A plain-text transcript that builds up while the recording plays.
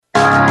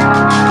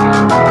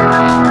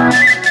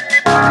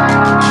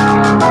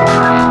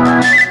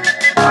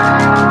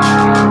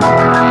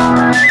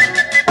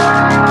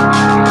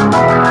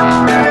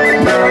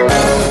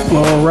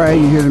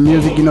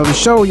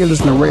show. You're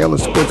listening to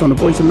Ellis Sports on the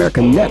Voice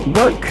America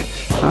Network.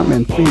 I'm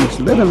in Phoenix,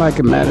 living like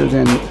it matters.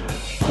 And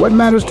what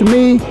matters to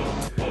me?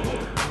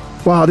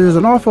 Wow, there's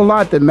an awful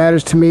lot that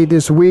matters to me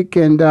this week.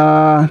 And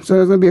so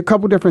there's going to be a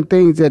couple different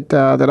things that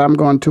I'm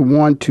going to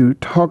want to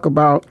talk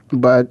about.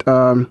 But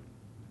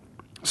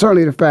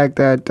certainly the fact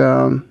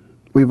that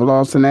we've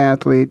lost an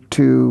athlete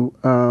to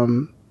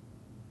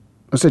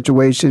a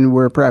situation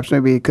where perhaps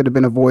maybe it could have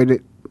been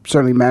avoided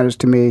certainly matters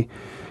to me.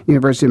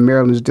 University of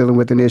Maryland is dealing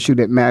with an issue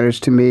that matters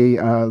to me,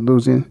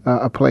 losing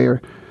a player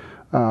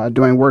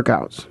doing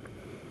workouts.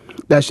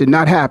 That should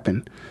not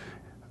happen.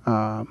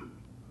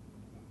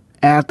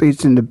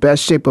 Athletes in the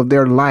best shape of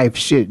their life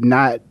should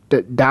not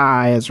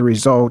die as a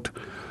result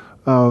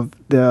of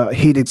the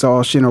heat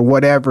exhaustion or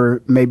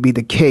whatever may be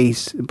the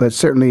case, but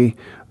certainly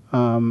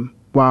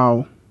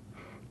while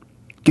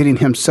getting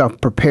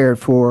himself prepared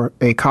for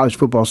a college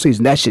football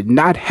season. That should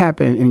not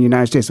happen in the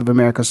United States of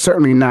America,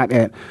 certainly not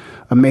at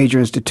a major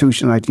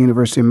institution like the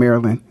University of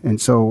Maryland.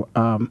 And so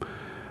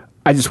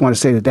I just want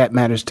to say that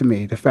matters to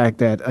me, the fact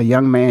that a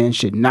young man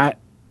should not,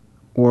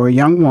 or a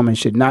young woman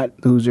should not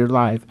lose their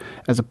life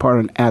as a part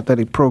of an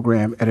athletic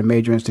program at a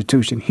major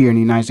institution here in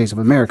the United States of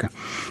America.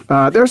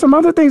 There are some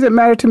other things that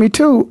matter to me,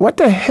 too. What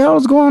the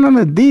hell's going on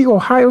at The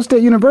Ohio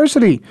State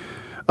University?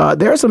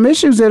 There are some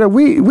issues that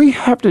we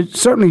have to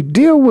certainly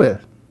deal with.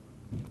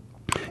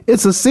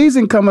 It's a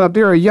season coming up.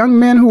 There are young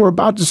men who are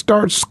about to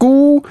start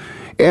school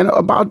and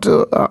about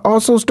to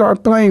also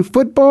start playing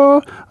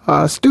football,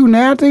 student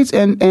athletes,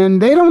 and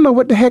they don't know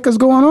what the heck is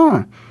going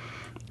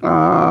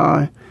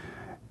on.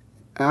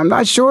 I'm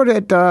not sure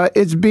that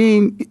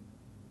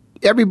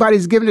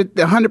everybody's giving it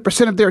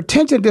 100% of their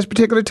attention at this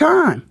particular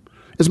time.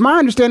 It's my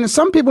understanding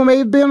some people may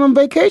have been on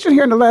vacation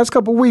here in the last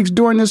couple of weeks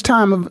during this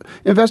time of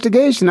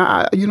investigation.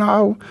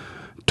 I'll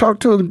talk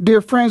to a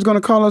dear friend who's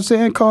going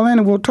to call in,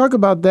 and we'll talk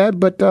about that.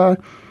 But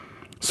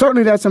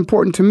certainly that's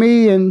important to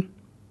me.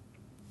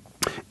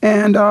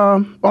 And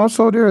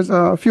also there's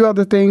a few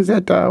other things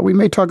that we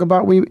may talk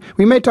about. We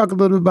may talk a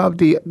little about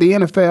the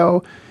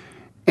NFL.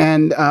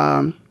 And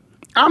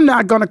I'm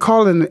not going to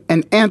call it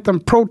an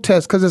anthem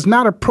protest because it's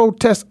not a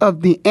protest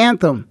of the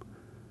anthem.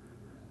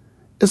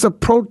 It's a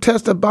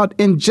protest about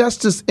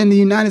injustice in the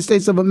United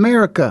States of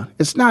America.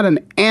 It's not an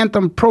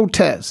anthem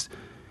protest.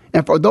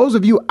 And for those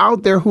of you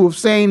out there who are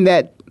saying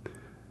that,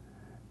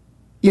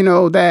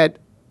 that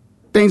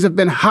things have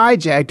been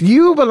hijacked,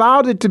 you've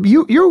allowed it to be,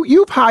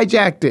 you've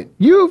hijacked it.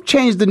 You've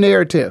changed the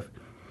narrative.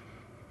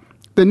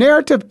 The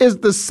narrative is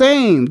the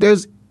same.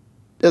 There's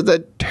a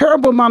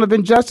terrible amount of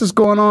injustice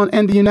going on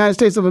in the United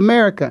States of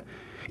America.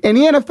 And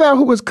the NFL,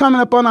 who was coming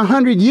up on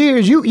 100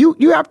 years,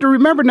 you have to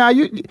remember now,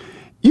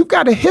 you've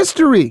got a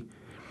history.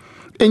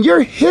 And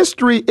your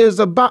history is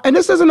about, and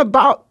this isn't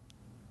about,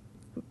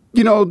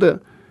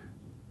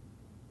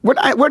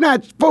 we're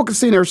not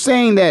focusing or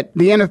saying that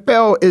the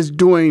NFL is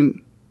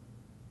doing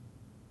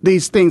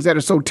these things that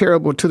are so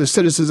terrible to the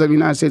citizens of the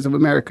United States of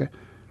America.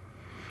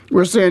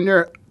 We're saying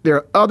there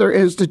are other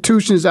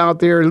institutions out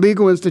there,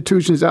 legal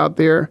institutions out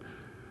there,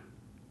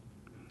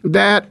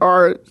 that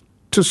are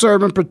to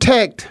serve and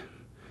protect,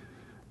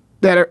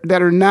 that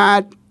are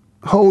not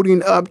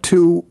holding up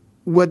to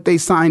what they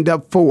signed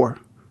up for.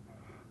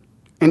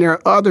 And there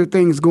are other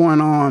things going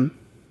on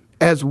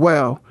as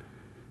well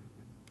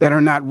that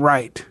are not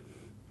right.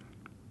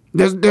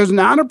 There's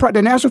not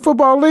the National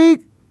Football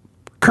League,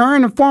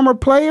 current and former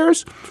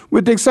players,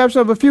 with the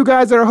exception of a few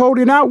guys that are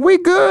holding out, we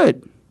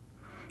good.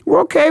 We're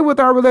okay with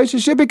our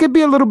relationship. It could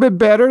be a little bit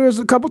better. There's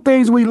a couple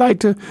things we like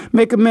to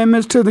make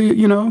amendments to the,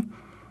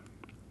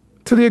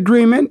 to the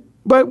agreement.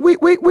 But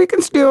we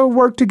can still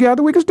work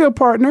together. We can still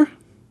partner.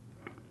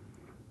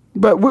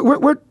 But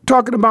we're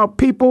talking about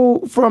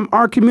people from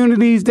our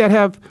communities that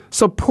have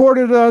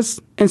supported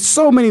us in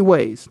so many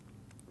ways.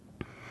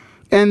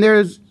 And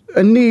there's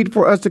a need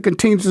for us to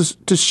continue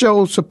to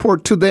show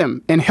support to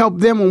them and help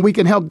them when we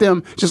can help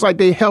them, just like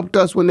they helped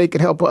us when they could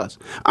help us.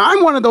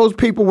 I'm one of those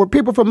people where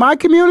people from my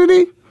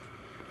community,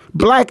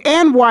 black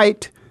and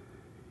white,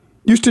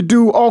 used to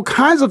do all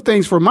kinds of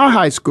things for my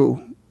high school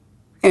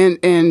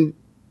and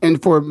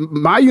for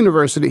my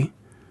university.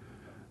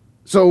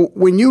 So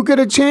when you get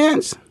a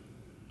chance,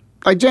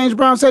 like James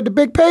Brown said, the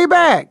big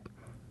payback,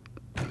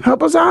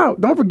 help us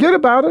out. Don't forget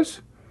about us.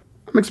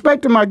 I'm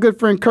expecting my good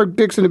friend Kirk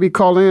Dixon to be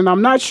calling in.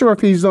 I'm not sure if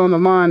he's on the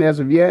line as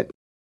of yet.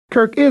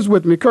 Kirk is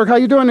with me. Kirk, how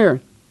you doing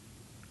there?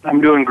 I'm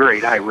doing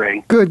great. Hi,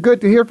 Ray. Good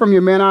to hear from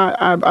you, man.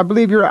 I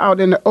believe you're out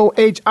in the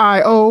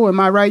OHIO. Am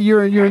I right?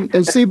 You're in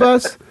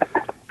CBUS?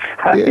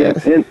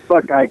 Yes. In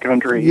Buckeye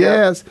country.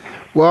 Yes. Yeah.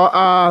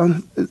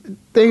 Well,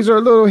 things are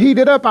a little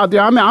heated up out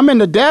there. I mean, I'm in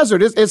the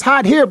desert. It's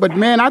hot here, but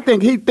man, I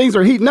think things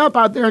are heating up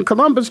out there in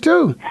Columbus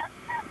too.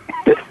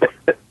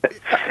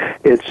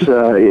 It's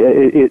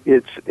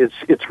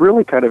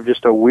really kind of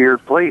just a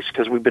weird place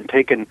because we've been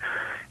taking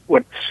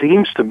what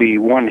seems to be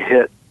one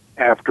hit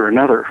after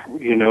another.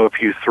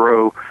 If you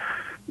throw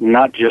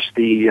not just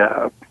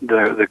the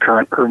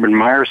current Urban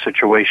Meyer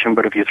situation,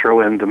 but if you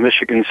throw in the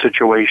Michigan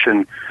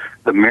situation,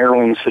 the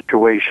Maryland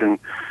situation,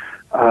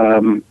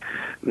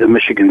 the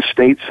Michigan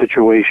State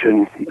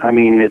situation. I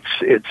mean, it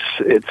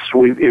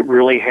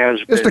really has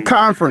been. It's the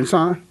conference,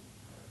 huh?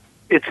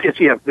 It's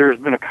yeah. There's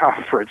been a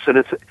conference,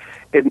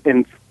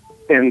 and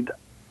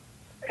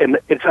and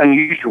it's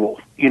unusual,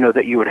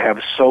 that you would have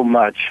so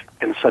much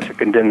in such a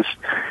condensed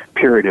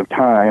period of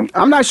time.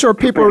 I'm not sure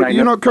people,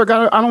 Kirk,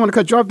 I don't want to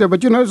cut you off there, but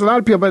there's a lot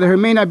of people there who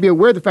may not be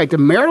aware of the fact that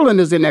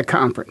Maryland is in that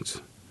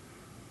conference.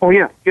 Oh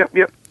yeah, yep.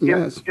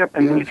 Yes.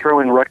 And then you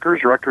throw in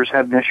Rutgers. Rutgers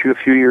had an issue a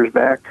few years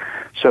back.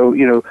 So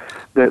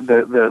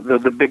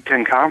the Big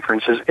Ten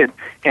conference is it,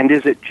 and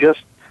is it just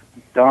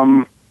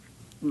dumb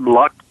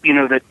luck?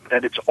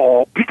 That it's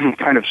all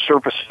kind of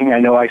surfacing. I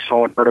know I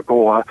saw an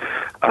article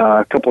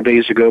a couple of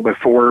days ago by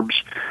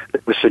Forbes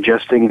that was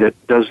suggesting that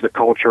does the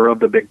culture of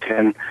the Big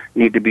Ten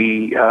need to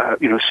be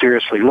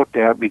seriously looked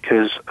at,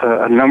 because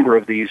a number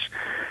of these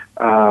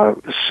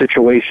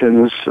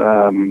situations,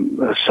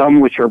 some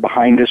which are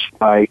behind us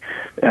by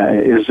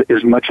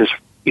as much as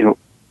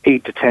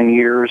 8 to 10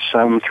 years,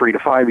 some 3 to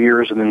 5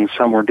 years, and then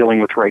some we're dealing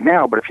with right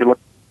now. But if you look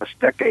at this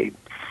decade,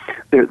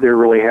 there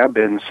really have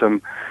been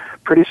some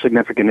pretty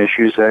significant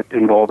issues that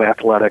involve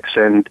athletics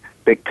and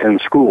Big Ten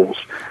schools.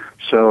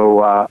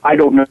 So I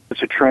don't know if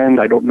it's a trend.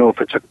 I don't know if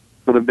it's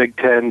for the Big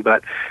Ten,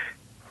 but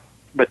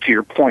to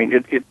your point,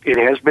 it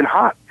has been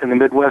hot in the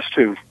Midwest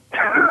too.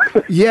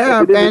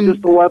 Yeah, and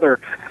just the weather.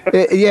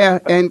 Yeah,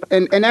 and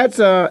that's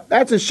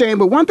a shame.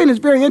 But one thing that's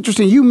very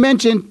interesting, you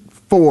mentioned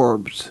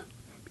Forbes,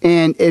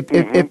 and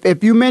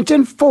if you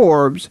mention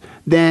Forbes,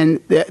 then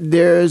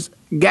there's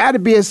got to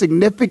be a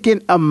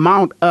significant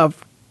amount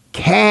of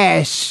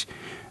cash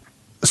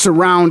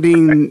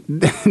surrounding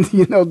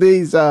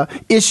these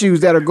issues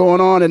that are going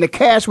on, and the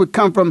cash would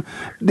come from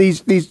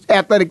these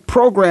athletic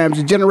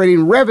programs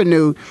generating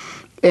revenue.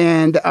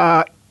 And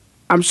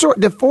I'm sure,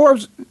 did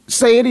Forbes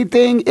say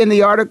anything in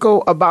the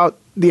article about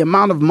the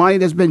amount of money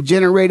that's been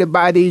generated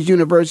by these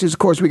universities? Of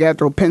course, we got to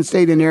throw Penn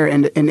State in there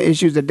and the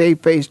issues that they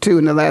faced too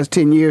in the last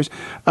 10 years.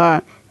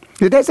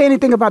 Did they say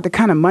anything about the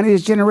kind of money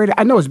that's generated?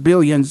 I know it's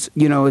billions.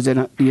 Is it?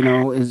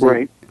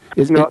 Right.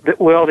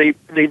 Well, they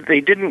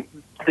didn't.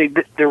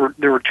 There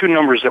were two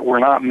numbers that were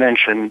not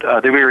mentioned.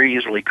 They very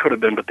easily could have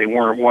been, but they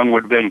weren't. One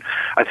would have been,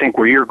 I think,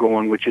 where you're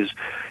going, which is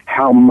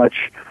how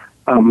much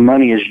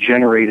money is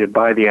generated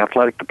by the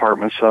athletic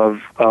departments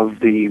of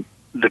the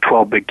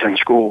 12 Big Ten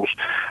schools.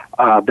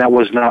 That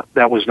was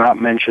not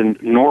mentioned,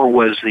 nor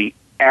was the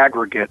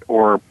aggregate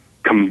or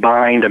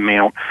combined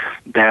amount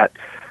that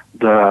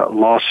the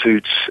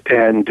lawsuits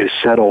and to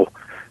settle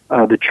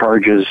the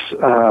charges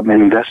and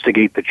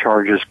investigate the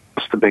charges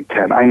plus the Big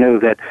Ten. I know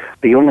that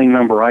the only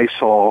number I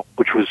saw,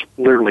 which was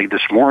literally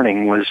this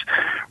morning, was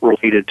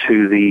related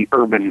to the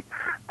Urban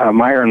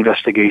Meyer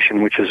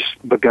investigation, which has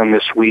begun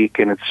this week,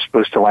 and it's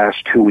supposed to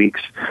last 2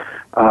 weeks.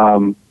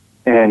 And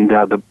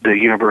the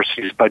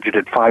university's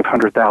budgeted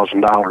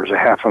 $500,000,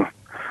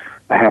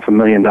 a half a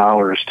million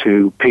dollars,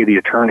 to pay the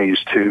attorneys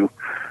to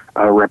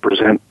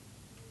represent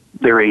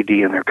their AD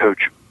and their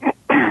coach.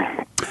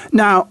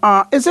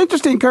 Now, it's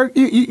interesting, Kirk.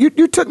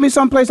 You took me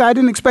someplace I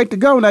didn't expect to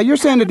go. Now, you're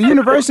saying that the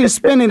university is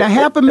spending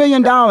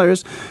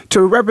 $500,000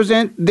 to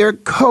represent their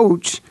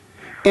coach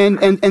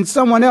and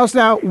someone else.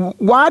 Now,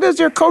 why does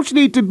their coach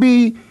need to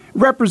be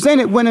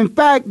represented when, in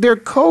fact, their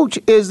coach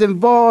is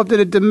involved in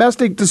a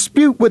domestic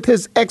dispute with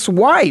his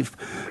ex-wife?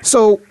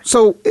 So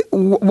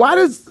why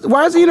is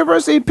the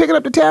university picking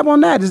up the tab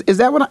on that? Is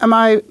that what am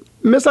I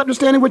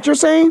misunderstanding what you're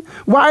saying?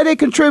 Why are they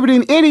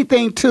contributing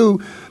anything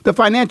to the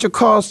financial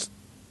costs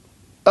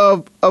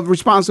of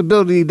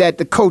responsibility that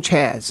the coach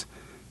has?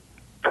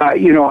 I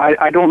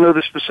don't know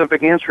the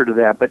specific answer to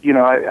that, but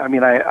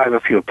I have a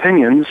few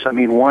opinions. I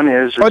mean, one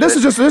is this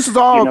is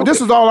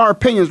all our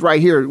opinions right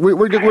here.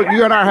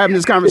 You and I are having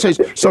this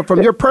conversation. So,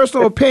 from your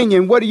personal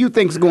opinion, what do you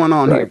think is going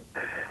on here?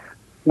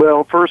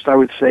 Well, first, I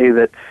would say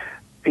that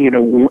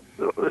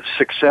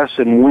success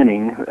in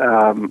winning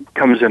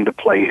comes into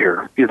play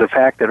here. The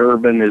fact that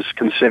Urban is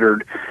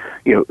considered,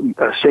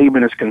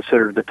 Saban is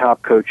considered the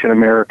top coach in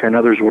America, and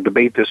others will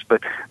debate this,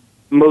 but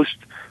most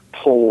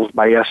polls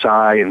by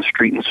SI and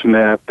Street and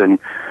Smith and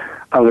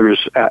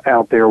others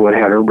out there would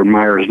have Urban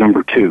Meyer as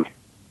number 2,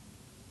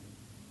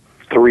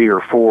 3 or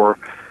 4.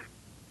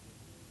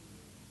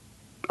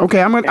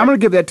 Okay, I'm gonna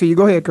give that to you.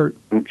 Go ahead, Kurt.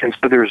 And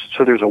so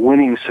there's a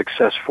winning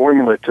success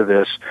formula to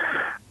this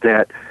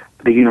that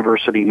the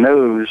university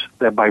knows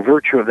that by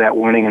virtue of that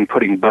winning and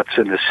putting butts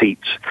in the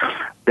seats,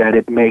 that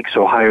it makes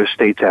Ohio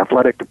State's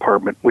athletic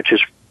department, which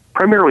is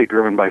primarily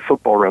driven by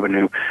football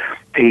revenue,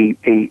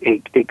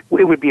 it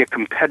would be a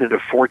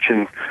competitive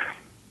Fortune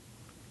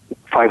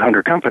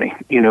 500 company,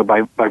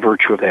 by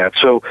virtue of that.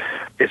 So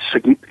it's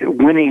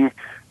winning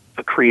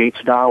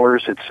creates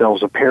dollars. It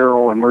sells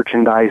apparel and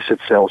merchandise. It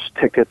sells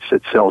tickets.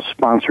 It sells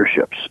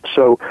sponsorships.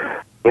 So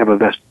we have a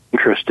vested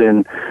interest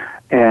in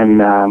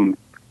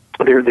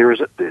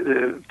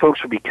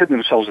folks would be kidding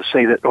themselves to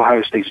say that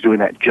Ohio State's doing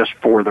that just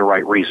for the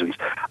right reasons.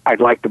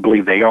 I'd like to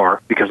believe they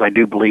are, because I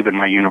do believe in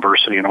my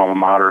university and alma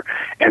mater,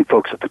 and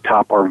folks at the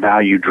top are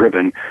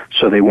value-driven,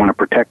 so they want to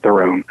protect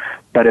their own.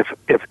 But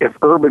if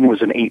Urban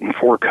was an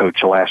 8-4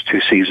 coach the last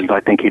 2 seasons, I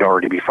think he'd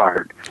already be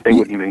fired. They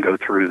wouldn't even go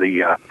through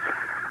the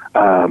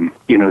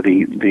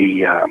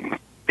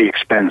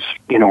expense,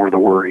 or the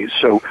worries.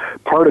 So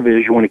part of it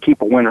is you want to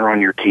keep a winner on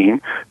your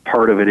team.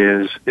 Part of it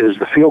is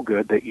the feel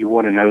good that you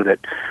want to know that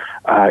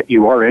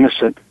you are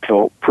innocent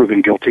until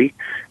proven guilty.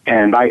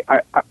 And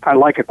I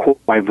like a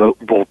quote by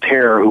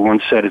Voltaire, who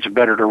once said, "It's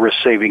better to risk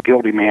saving a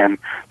guilty man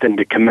than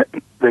to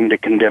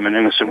condemn an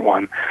innocent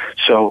one."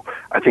 So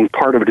I think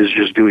part of it is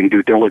just doing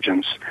due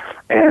diligence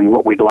and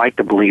what we'd like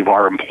to believe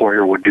our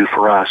employer would do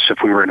for us if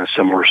we were in a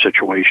similar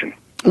situation.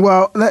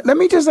 Well, let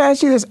me just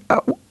ask you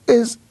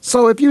this: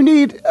 so if you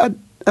need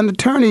an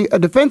attorney, a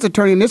defense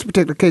attorney in this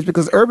particular case,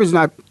 because Urban's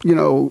not,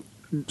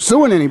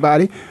 suing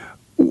anybody,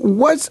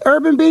 what's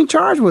Urban being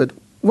charged with?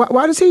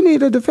 Why does he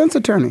need a defense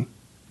attorney?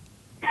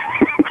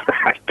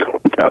 I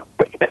don't know.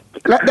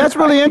 That's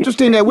really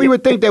interesting that we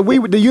would think that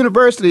the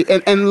university,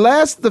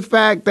 unless the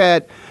fact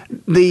that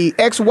the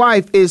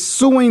ex-wife is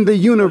suing the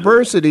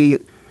university.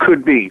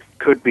 Could be.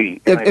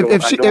 If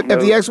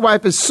the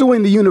ex-wife is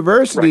suing the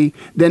university, right,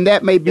 then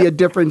that may be a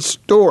different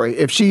story.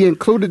 If she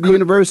included the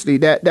university,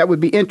 that would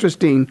be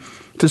interesting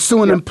to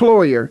sue an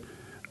employer.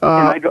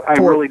 I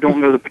really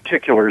don't know the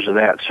particulars of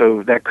that.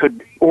 So that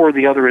could, or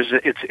the other is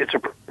it's a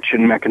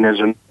protection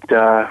mechanism.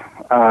 That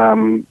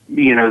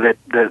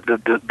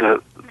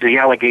the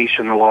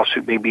allegation, the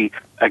lawsuit may be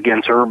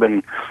against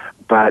Urban,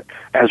 but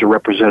as a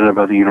representative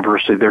of the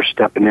university, they're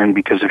stepping in,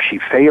 because if she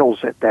fails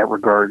at that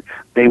regard,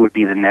 they would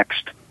be the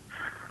next.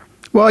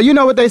 Well, you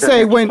know what they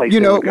say when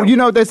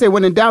what they say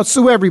when in doubt,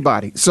 sue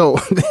everybody. So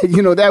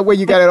that way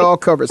you got it all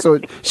covered. So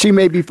she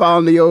may be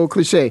following the old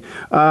cliche.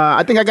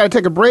 I think I got to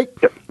take a break.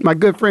 Yep. My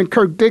good friend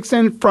Kirk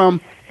Dixon from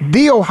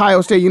the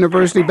Ohio State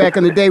University back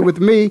in the day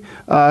with me,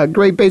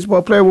 great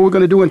baseball player. What we're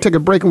going to do is take a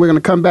break, and we're going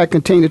to come back,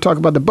 continue to talk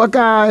about the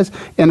Buckeyes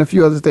and a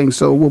few other things.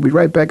 So we'll be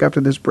right back after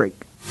this break.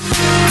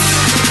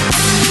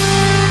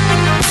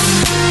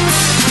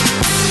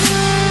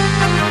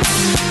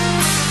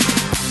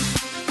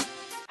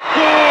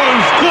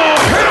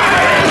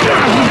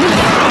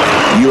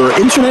 Your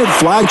internet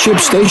flagship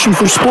station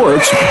for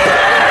sports.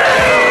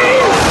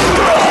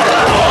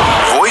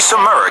 Voice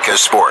America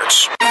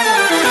Sports.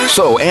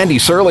 So Andy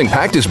Serling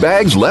packed his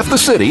bags, left the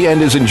city, and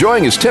is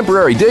enjoying his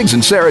temporary digs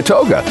in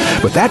Saratoga.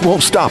 But that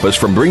won't stop us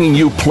from bringing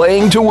you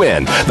Playing to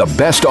Win, the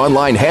best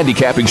online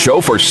handicapping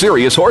show for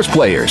serious horse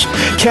players.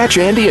 Catch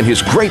Andy and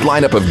his great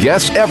lineup of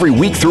guests every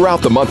week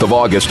throughout the month of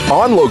August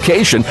on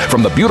location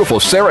from the beautiful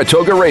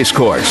Saratoga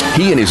Racecourse.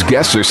 He and his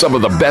guests are some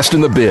of the best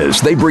in the biz.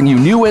 They bring you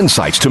new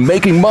insights to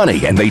making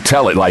money, and they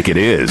tell it like it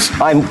is.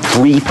 I'm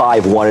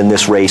 3-5-1 in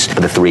this race,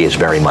 but the 3 is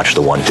very much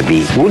the one to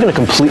beat. We're going to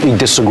completely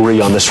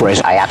disagree on this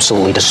race. I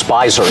absolutely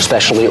despise her,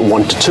 especially at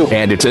 1-2.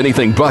 And it's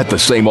anything but the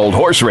same old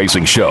horse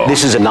racing show.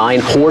 This is a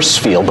 9-horse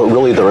field, but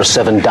really there are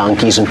 7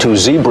 donkeys and 2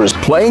 zebras.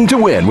 Playing to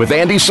Win with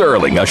Andy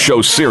Serling, a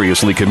show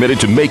seriously committed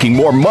to making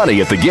more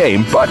money at the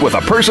game, but with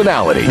a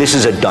personality. This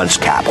is a dunce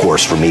cap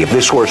horse for me. If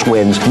this horse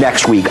wins,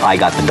 next week I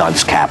got the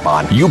dunce cap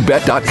on.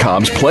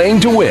 YouBet.com's Playing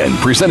to Win,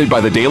 presented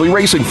by the Daily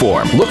Racing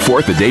Form. Look for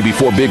it the day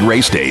before big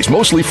race days,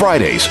 mostly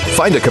Fridays.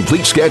 Find a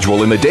complete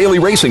schedule in the Daily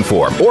Racing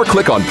Form or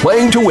click on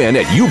Playing to Win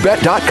at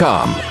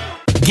YouBet.com.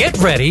 Get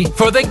ready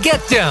for the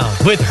Get Down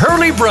with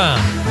Hurley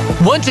Brown.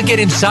 Want to get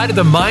inside of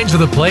the minds of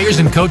the players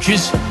and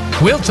coaches?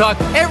 We'll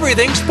talk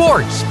everything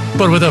sports,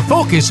 but with a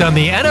focus on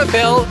the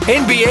NFL,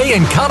 NBA,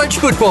 and college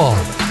football.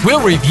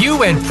 We'll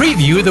review and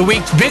preview the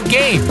week's big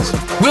games.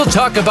 We'll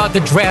talk about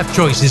the draft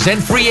choices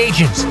and free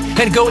agents,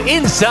 and go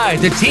inside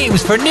the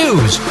teams for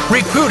news,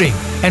 recruiting,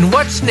 and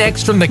what's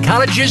next from the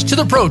colleges to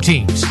the pro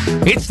teams.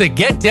 It's the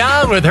Get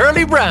Down with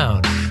Hurley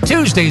Brown.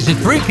 Tuesdays at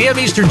 3 p.m.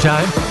 Eastern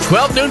Time,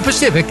 12 noon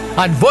Pacific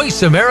on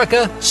Voice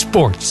America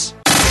Sports.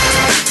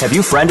 Have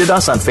you friended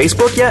us on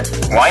Facebook yet?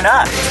 Why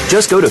not?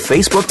 Just go to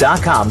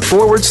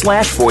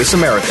facebook.com/Voice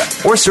America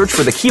or search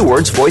for the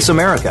keywords Voice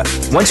America.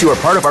 Once you are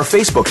part of our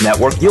Facebook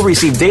network, you'll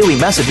receive daily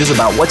messages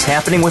about what's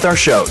happening with our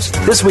shows,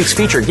 this week's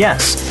featured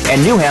guests,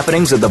 and new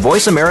happenings of the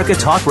Voice America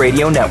Talk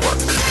Radio Network.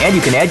 And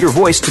you can add your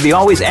voice to the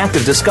always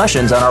active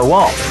discussions on our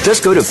wall.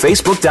 Just go to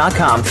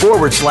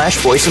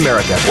facebook.com/Voice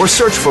America or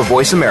search for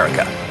Voice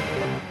America.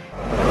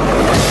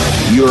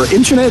 Your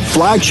internet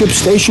flagship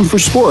station for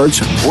sports,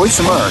 Voice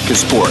America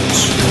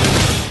Sports.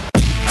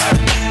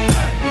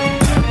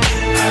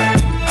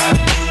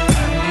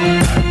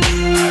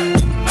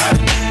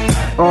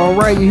 All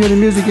right, you hear the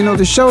music, you know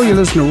the show. You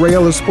listen to Ray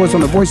Ellis Sports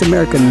on the Voice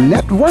America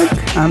Network.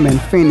 I'm in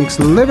Phoenix,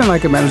 living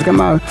like a man. I've got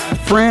my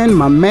friend,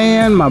 my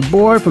man, my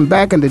boy from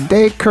back in the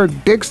day, Kirk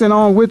Dixon,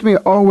 on with me.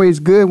 Always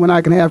good when I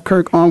can have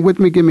Kirk on with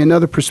me, give me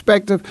another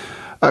perspective.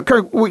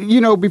 Kirk,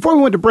 before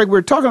we went to break, we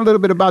were talking a little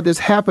bit about this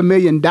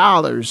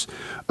 $500,000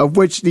 of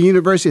which the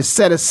university has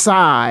set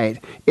aside.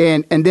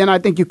 And then I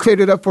think you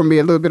cleared it up for me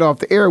a little bit off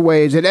the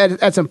airwaves. And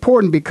that's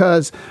important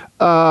because,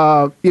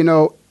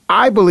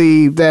 I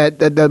believe that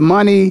the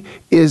money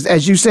is,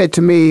 as you said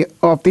to me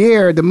off the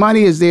air, the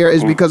money is there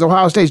is because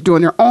Ohio State's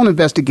doing their own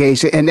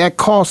investigation, and that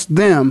costs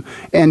them.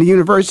 And the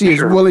university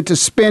is willing to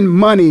spend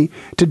money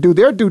to do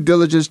their due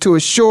diligence to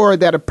assure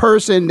that a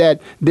person that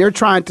they're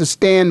trying to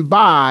stand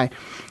by,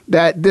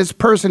 that this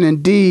person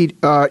indeed,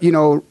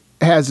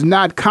 has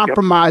not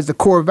compromised the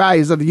core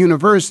values of the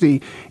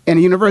university, and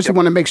the university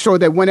want to make sure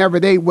that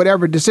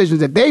whatever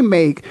decisions that they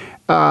make,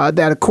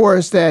 that of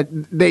course that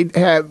they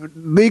have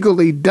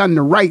legally done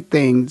the right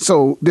thing.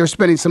 So they're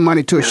spending some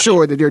money to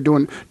assure that they're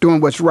doing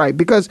what's right.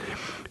 Because,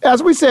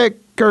 as we said,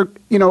 Kirk,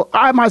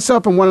 I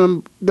myself am one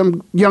of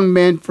them young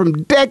men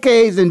from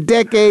decades and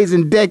decades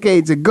and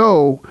decades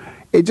ago.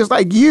 It's just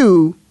like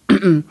you,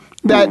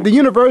 that the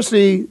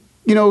university,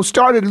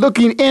 started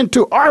looking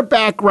into our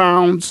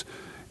backgrounds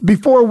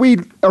before we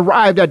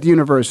arrived at the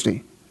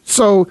university.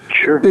 So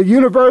the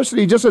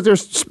university, just as they're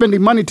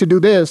spending money to do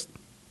this,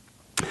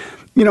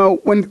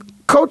 when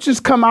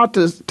coaches come out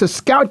to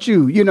scout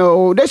you,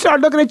 they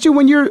start looking at you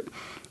when you're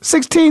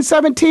 16,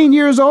 17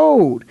 years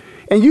old.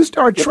 And you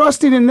start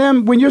trusting in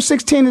them when you're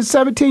 16 and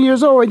 17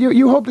 years old. And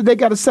you hope that they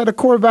got a set of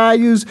core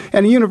values,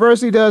 and the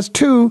university does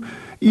too,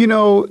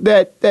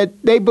 that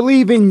they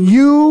believe in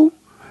you,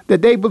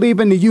 that they believe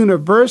in the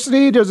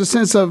university. There's a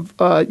sense of,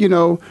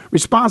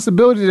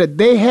 responsibility that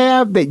they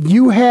have, that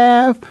you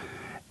have,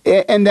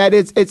 and that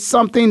it's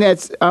something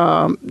that's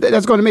going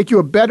to make you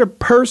a better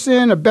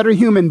person, a better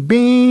human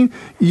being.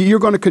 You're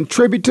going to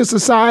contribute to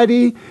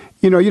society.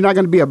 You're not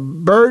going to be a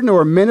burden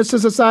or a menace to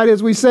society,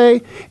 as we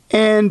say.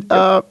 And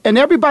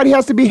everybody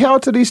has to be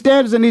held to these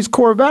standards and these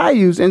core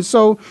values. And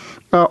so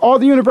all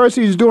the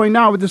university is doing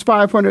now with this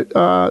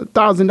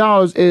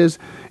 $500,000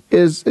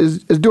 is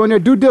doing their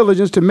due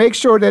diligence to make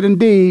sure that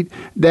indeed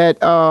that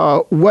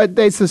what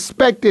they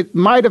suspected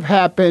might have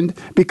happened,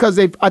 because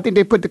I think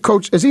they put the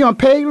coach, is he on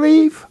paid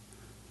leave?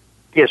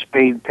 Yes,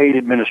 paid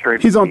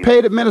administrative. He's on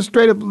paid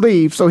administrative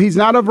leave, so he's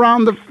not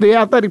around the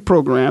athletic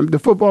program, the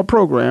football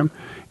program,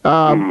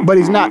 but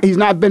he's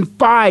not been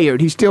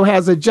fired. He still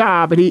has a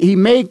job, and he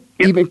may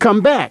even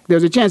come back.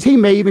 There's a chance he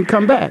may even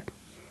come back.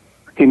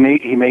 He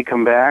may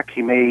come back.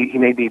 He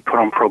may be put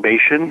on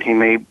probation. He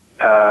may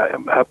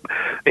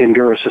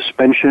endure a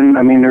suspension.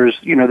 I mean, there's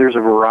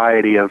a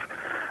variety of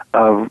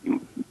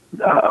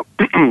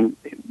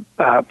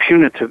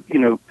punitive,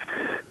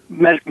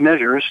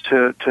 measures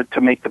to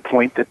make the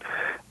point that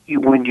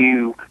when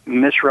you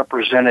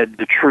misrepresented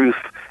the truth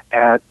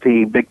at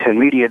the Big Ten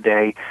Media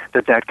Day,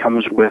 that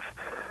comes with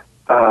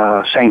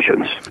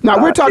sanctions.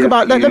 Now we're talking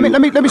about. Let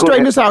me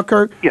straighten this out,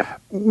 Kirk. Yeah,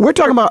 we're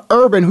talking about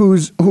Urban,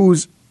 who's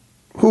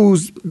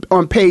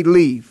on paid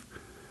leave.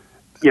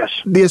 Yes.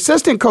 The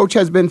assistant coach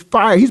has been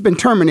fired. He's been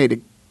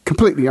terminated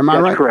completely. Am I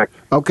right? That's correct.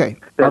 Okay.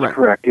 That's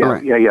correct. Yeah.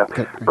 Right. Yeah.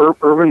 Okay.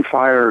 Urban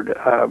fired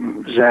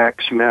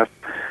Zach Smith,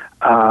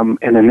 and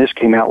then this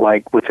came out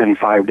like within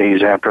 5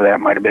 days after that.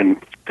 Might have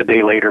been a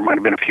day later. Might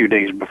have been a few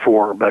days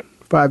before. But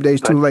 5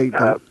 days too late.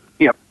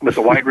 Yep. But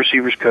the wide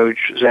receivers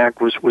coach Zach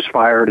was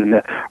fired, and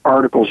the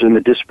articles in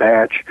the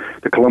Dispatch,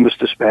 the Columbus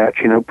Dispatch,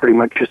 pretty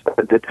much just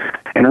said that.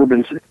 And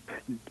Urban's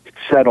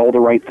said all the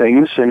right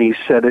things, and he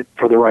said it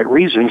for the right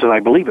reasons, and I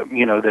believe him.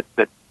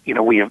 That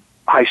we have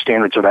high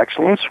standards of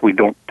excellence. We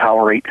don't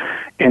tolerate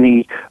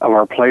any of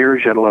our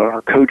players, yet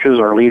our coaches,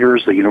 our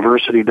leaders. The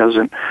university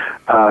doesn't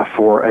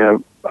for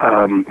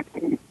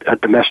a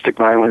domestic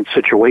violence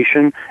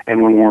situation,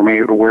 and when we're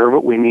made aware of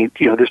it, we need.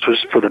 This was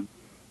for the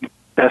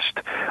best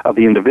of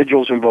the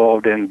individuals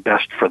involved and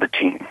best for the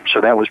team.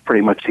 So that was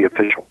pretty much the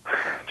official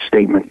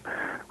statement.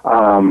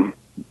 And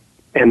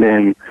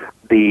then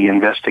the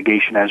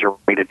investigation as a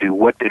way to do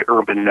what did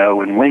Urban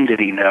know and when did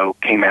he know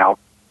came out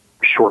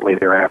shortly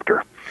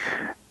thereafter.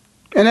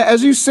 And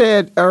as you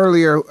said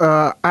earlier,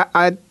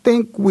 I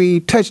think we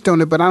touched on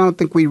it, but I don't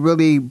think we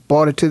really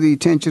brought it to the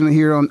attention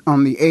here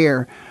on the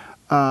air.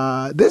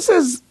 I'm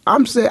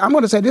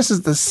going to say this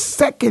is the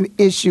second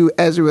issue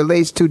as it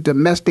relates to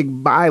domestic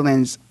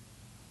violence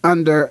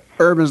under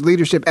Urban's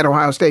leadership at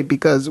Ohio State,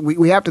 because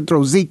we have to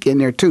throw Zeke in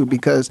there too,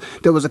 because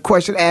there was a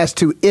question as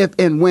to if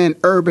and when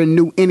Urban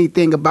knew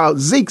anything about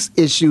Zeke's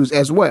issues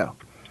as well.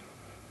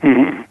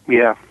 Mm-hmm.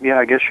 Yeah.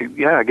 I guess you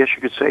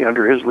could say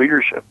under his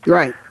leadership.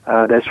 Right.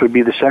 That would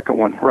be the second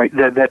one, right?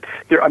 The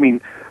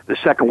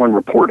second one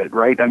reported,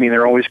 right? I mean,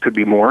 there always could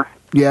be more.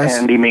 Yes.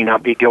 And he may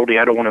not be guilty.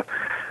 I don't want to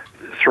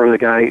throw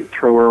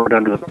Urban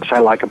under the bus. I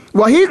like him.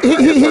 Well,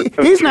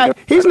 he's not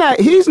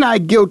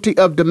guilty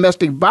of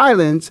domestic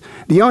violence.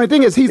 The only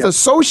thing is he's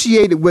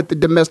associated with the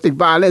domestic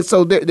violence.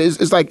 So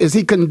it's like, is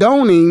he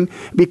condoning,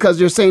 because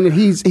they're saying that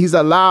he's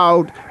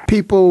allowed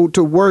people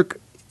to work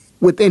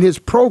within his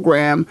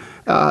program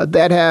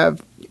that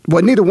have.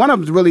 Well, neither one of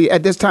them has really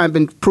at this time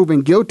been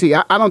proven guilty.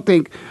 I don't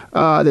think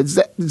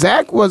that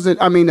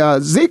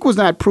Zeke was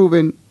not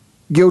proven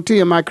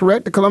guilty. Am I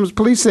correct? The Columbus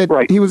police said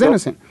he was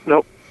innocent.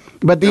 Nope.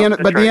 But the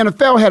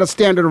NFL had a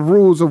standard of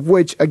rules of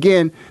which,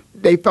 again,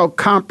 they felt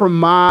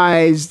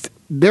compromised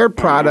their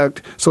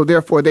product, so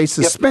therefore they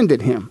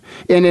suspended him.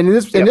 And in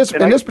this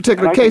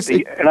particular case,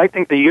 I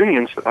think the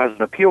union has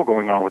an appeal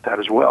going on with that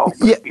as well.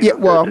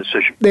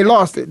 They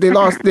lost it. They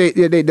lost the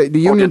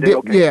union. Did they?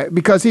 Okay. Yeah,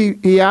 because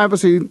he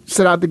obviously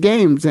set out the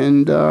games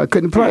and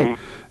couldn't play,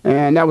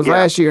 and that was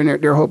last year.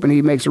 And they're hoping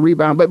he makes a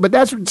rebound. But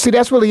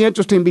that's really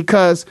interesting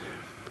because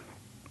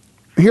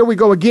here we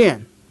go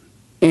again.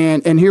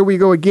 And here we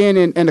go again,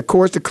 and of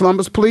course the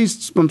Columbus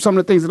police, from some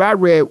of the things that I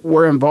read,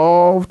 were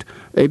involved.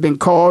 They've been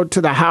called to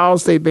the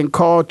house. They've been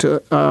called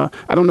to,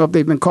 I don't know if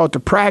they've been called to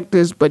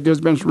practice, but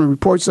there's been some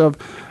reports of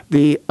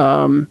the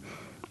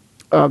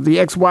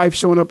ex-wife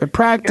showing up at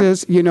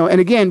practice, And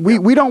again,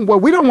 what we don't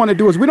want to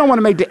do is we don't want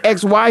to make the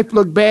ex-wife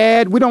look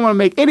bad. We don't want to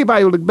make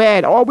anybody look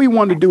bad. All we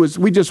want to do is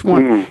we just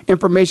want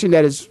information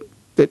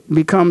that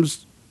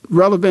becomes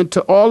relevant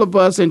to all of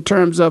us in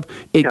terms of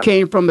it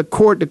came from the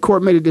court. The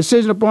court made a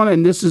decision upon it,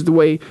 and this is the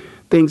way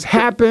things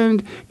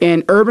happened.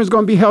 And Urban's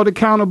going to be held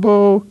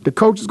accountable. The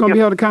coach is going to be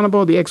held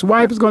accountable. The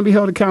ex-wife is going to be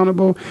held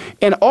accountable.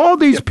 And all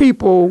these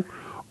people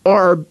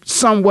are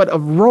somewhat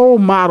of role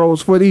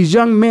models for these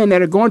young men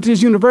that are going to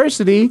this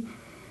university,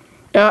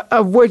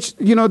 of which,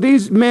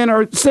 these men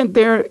are sent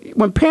there.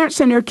 When parents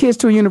send their kids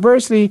to a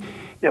university,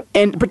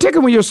 and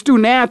particularly when you're a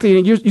student athlete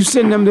and you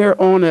send them there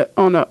on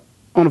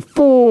a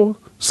full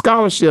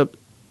scholarship,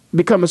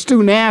 become a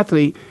student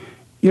athlete,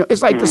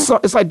 it's like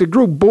the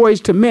group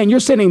Boys to Men. You're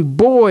sending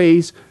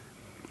boys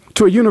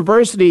to a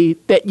university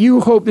that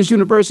you hope this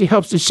university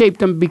helps to shape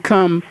them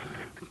become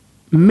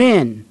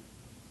men.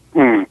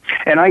 And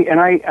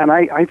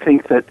I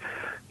think that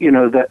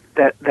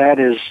that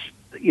is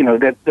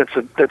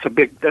that's a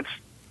big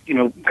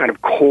kind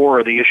of core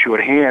of the issue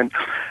at hand.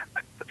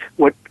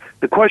 What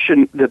the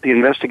question that the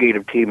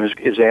investigative team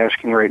is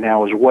asking right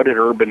now is, what did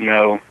Urban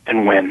know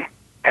and when?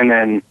 And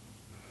then,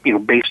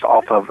 based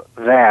off of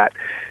that,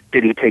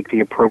 did he take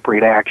the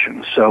appropriate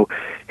action? So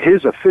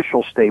his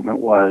official statement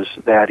was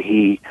that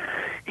he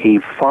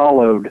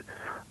followed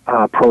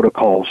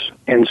protocols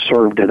and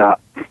served it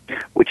up,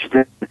 which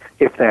then,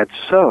 if that's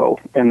so,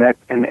 and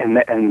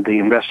the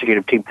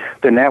investigative team,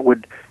 then that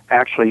would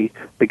actually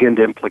begin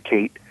to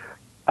implicate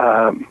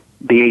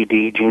the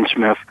AD, Gene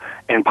Smith,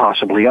 and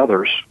possibly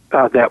others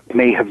that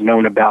may have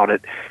known about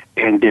it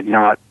and did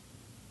not.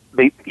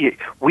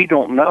 We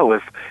don't know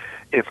if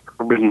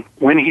Urban,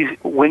 when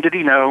did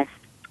he know,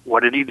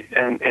 what did he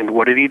and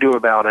what did he do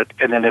about it,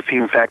 and then if he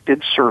in fact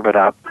did serve it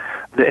up,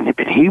 then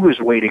he was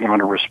waiting on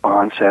a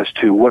response as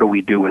to what do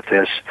we do with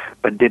this,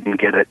 but didn't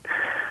get it.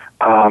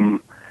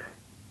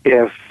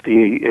 If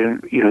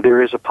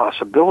there is a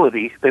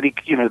possibility that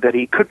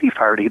he could be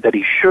fired, that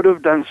he should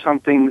have done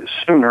something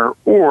sooner,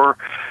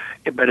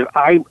 but if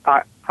I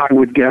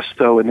would guess,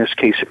 though, in this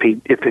case, if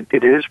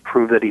it is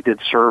proved that he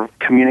did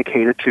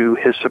communicate it to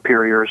his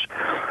superiors,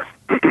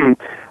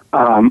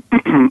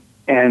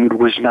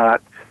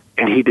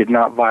 and he did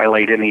not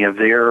violate any of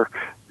their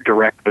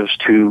directives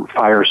to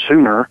fire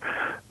sooner,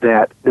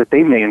 that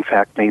they may in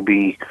fact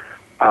be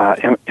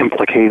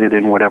implicated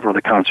in whatever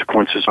the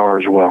consequences are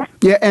as well.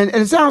 Yeah, and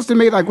it sounds to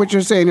me like what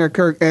you're saying there,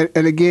 Kirk,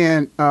 and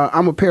again,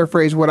 I'm going to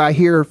paraphrase what I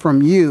hear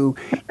from you,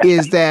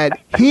 is that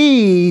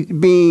he,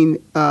 being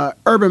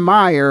Urban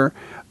Meyer,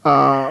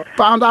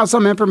 found out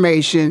some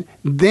information.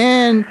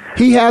 Then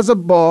he has a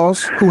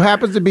boss who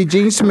happens to be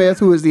Gene Smith,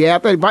 who is the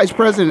vice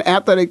president,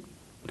 athletic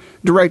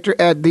director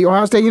at the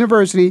Ohio State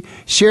University,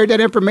 shared that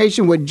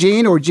information with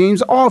Gene or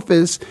Gene's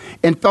office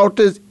and felt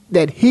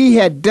that he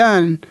had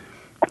done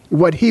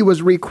what he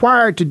was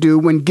required to do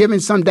when given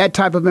that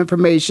type of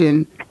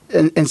information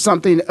and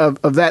something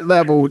of that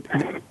level,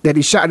 that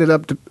he shot it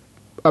up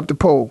the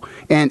pole.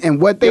 And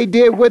what they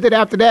did with it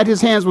after that, his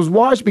hands was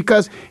washed,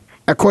 because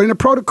according to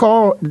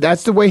protocol,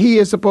 that's the way he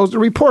is supposed to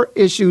report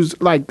issues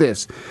like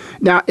this.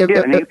 Now,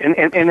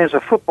 and as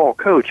a football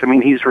coach,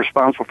 he's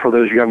responsible for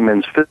those young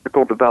men's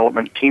physical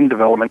development, team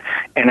development,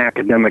 and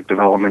academic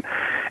development.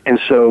 And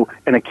so,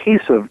 in a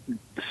case of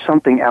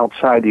something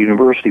outside the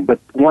university, but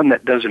one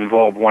that does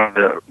involve one of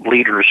the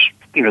leaders,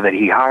 that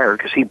he hired,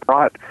 because he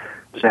brought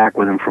Zach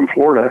with him from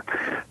Florida.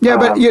 Yeah,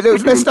 but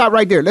let's stop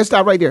right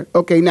there.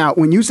 Okay, now,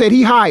 when you said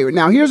he hired,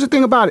 now here's the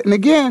thing about it. And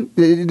again,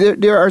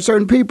 there are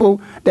certain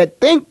people that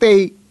think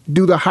they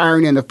do the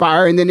hiring and the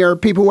firing, and then there are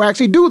people who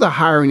actually do the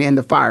hiring and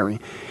the firing.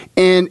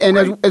 And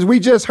right. as we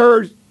just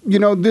heard,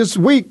 this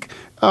week,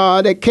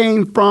 that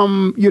came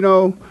from,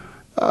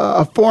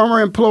 a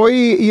former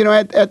employee,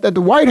 at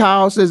the White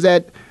House, is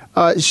that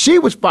she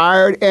was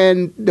fired,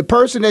 and the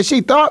person that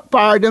she thought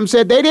fired them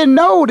said they didn't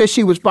know that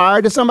she was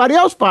fired, that somebody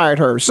else fired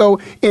her. So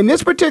in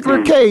this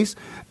particular case,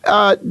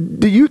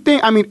 do you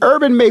think,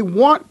 Urban may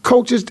want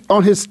coaches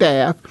on his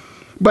staff,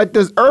 but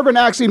does Urban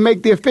actually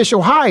make the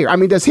official hire?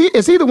 Is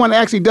he the one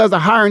that actually does the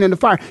hiring and the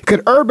firing?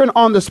 Could Urban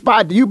on the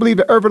spot, do you believe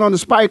that Urban on the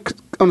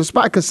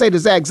spot could say to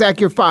Zach,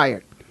 you're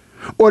fired?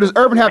 Or does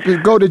Urban have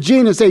to go to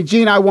Gene and say,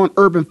 Gene, I want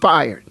Urban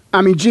fired?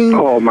 Gene,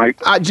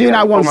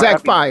 I want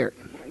Zach fired.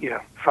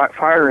 Yeah.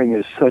 Firing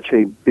is such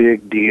a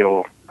big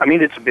deal I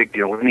mean, it's a big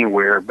deal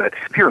anywhere, but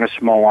if you're in a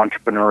small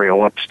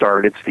entrepreneurial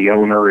upstart, it's the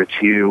owner,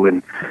 it's you,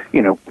 and,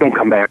 don't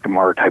come back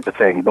tomorrow type of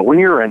thing. But when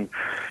you're in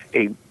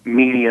a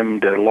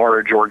medium to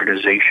large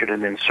organization,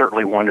 and then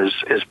certainly one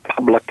as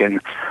public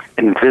and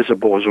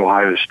visible as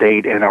Ohio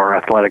State and our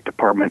athletic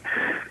department,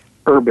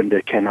 Urban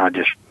cannot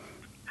just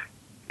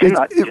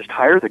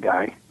hire the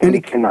guy, and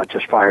he cannot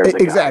just fire the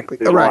guy. Exactly.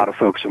 There's right. a lot of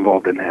folks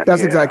involved in that.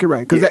 That's exactly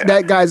right, because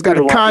that guy's got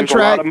a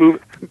contract,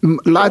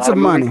 lots of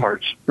money.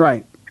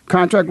 Right.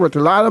 Contract worth a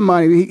lot of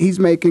money. He's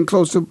making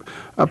close to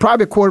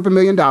probably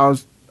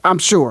 $250,000, I'm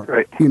sure.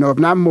 Right. If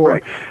not more.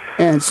 Right.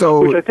 And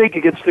so, which I think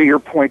it gets to your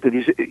point that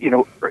he's,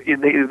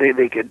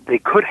 they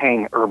could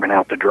hang Urban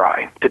out to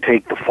dry to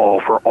take the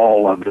fall for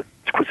all of the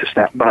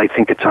snap, but I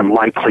think it's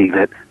unlikely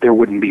that there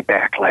wouldn't be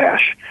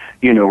backlash,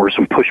 or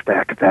some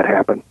pushback if that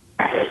happened.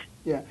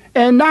 Yeah,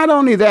 and not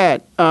only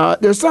that,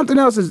 there's something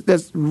else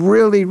that's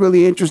really,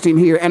 really interesting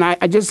here, and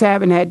I just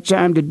haven't had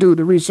time to do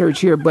the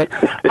research here, but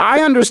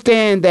I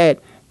understand that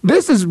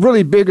this is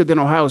really bigger than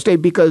Ohio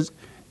State because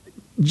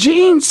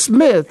Gene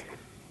Smith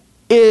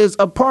is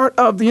a part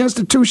of the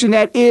institution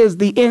that is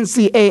the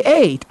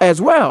NCAA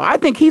as well. I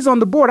think he's on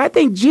the board. I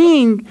think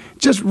Gene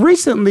just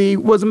recently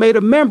was made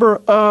a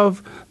member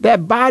of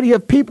that body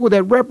of people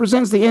that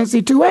represents the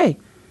NC2A.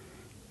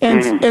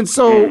 And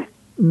so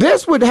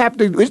this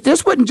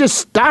wouldn't just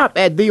stop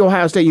at The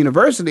Ohio State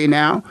University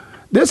now.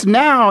 This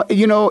now,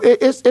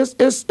 it's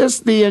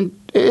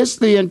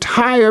the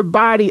entire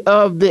body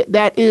of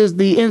that is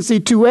the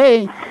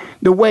NC2A,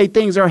 the way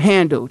things are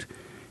handled.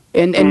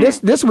 And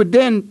this would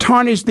then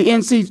tarnish the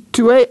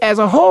NC2A as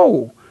a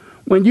whole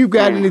when you've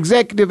got an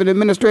executive and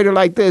administrator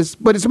like this.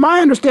 But it's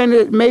my understanding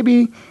that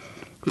maybe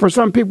for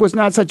some people it's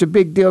not such a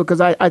big deal because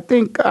I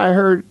think I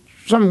heard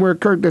somewhere,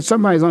 Kirk, that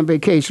somebody's on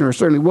vacation or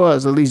certainly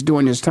was at least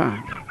during this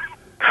time.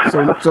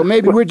 So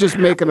maybe we're just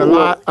making a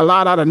lot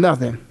out of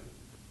nothing.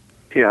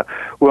 Yeah.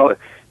 Well,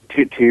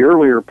 to your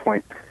earlier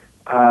point,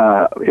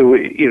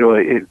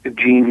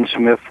 Gene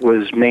Smith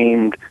was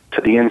named to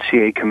the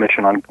NCAA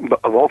commission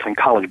of all things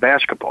college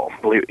basketball,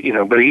 but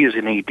he is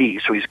an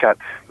AD, so he's got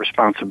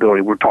responsibility.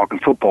 We're talking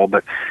football,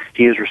 but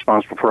he is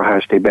responsible for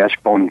Ohio State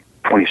basketball and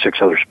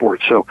 26 other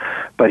sports. So,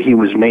 but he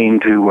was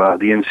named to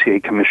the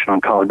NCAA commission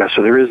on college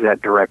basketball. So there is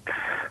that direct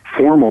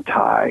formal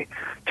tie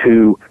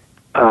to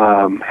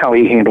how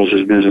he handles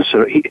his business.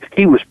 So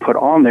he was put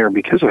on there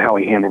because of how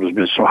he handled his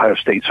business at Ohio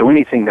State. So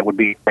anything that would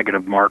be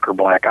negative mark or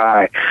black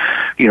eye,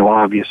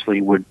 obviously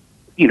would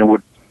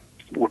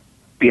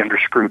be under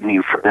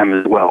scrutiny for them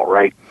as well,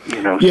 right?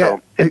 Yeah,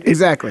 so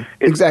exactly.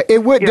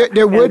 It would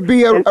there would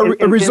be a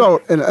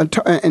result,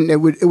 and it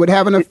would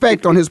have an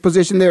effect on his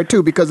position there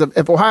too. Because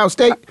if Ohio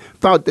State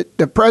felt that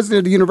the president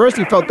of the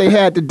university felt they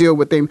had to deal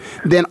with him,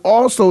 then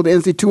also the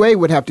NC2A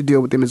would have to deal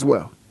with him as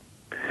well.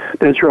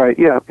 That's right.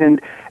 Yeah, and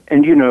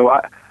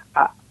I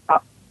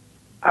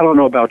don't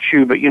know about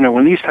you, but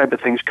when these type of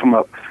things come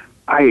up,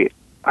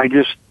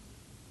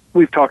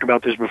 we've talked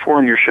about this before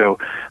in your show.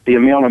 The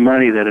amount of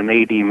money that an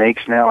AD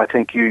makes now, I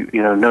think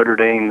Notre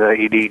Dame, the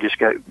AD just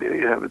got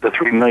the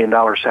 $3 million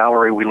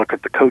salary. We look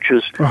at the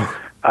coaches.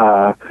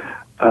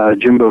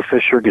 Jimbo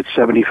Fisher gets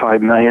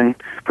 $75 million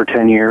for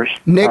 10 years.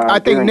 I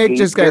think Nick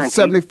just got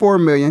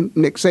 $74 million.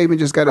 Nick Saban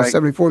just got a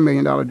 $74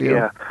 million deal.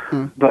 Yeah,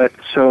 but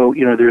so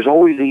there's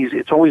always easy.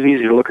 It's always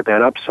easy to look at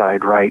that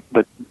upside, right?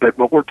 But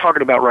what we're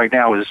talking about right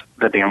now is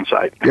the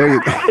downside. There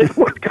you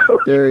go.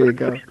 There you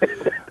go.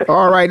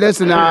 All right,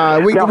 listen.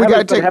 We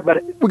got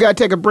to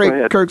take a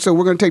break, Kirk. So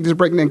we're going to take this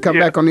break and then come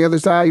back on the other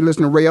side. You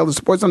listen to Ray Ellis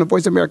Sports on the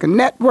Voice America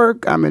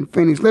Network. I'm in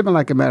Phoenix, living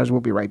like it matters.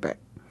 We'll be right back.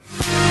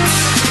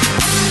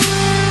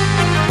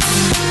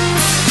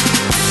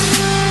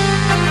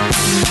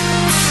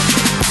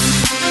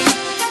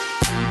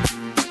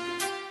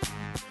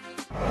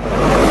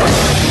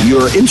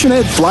 Your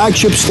internet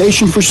flagship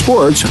station for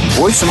sports,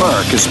 Voice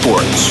America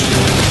Sports.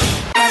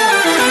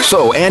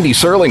 So Andy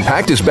Serling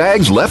packed his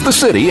bags, left the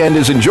city, and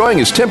is enjoying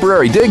his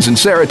temporary digs in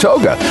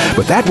Saratoga.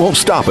 But that won't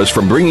stop us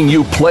from bringing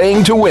you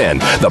Playing to Win,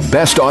 the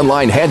best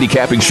online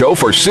handicapping show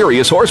for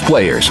serious horse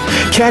players.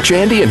 Catch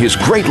Andy and his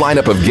great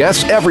lineup of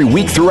guests every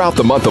week throughout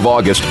the month of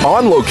August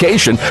on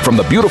location from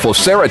the beautiful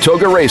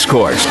Saratoga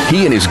Racecourse.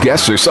 He and his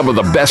guests are some of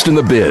the best in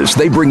the biz.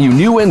 They bring you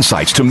new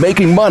insights to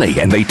making money,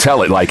 and they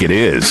tell it like it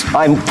is.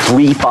 I'm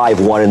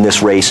 3-5-1 in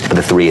this race, but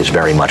the 3 is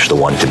very much the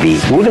one to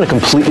beat. We're going to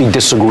completely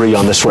disagree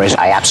on this race.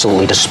 I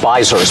absolutely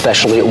despise her,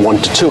 especially at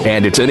 1-2.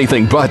 And it's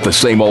anything but the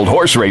same old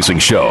horse racing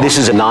show. This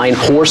is a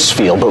 9-horse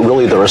field, but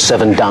really there are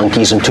 7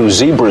 donkeys and 2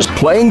 zebras.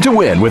 Playing to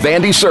Win with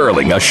Andy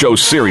Serling, a show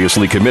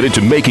seriously committed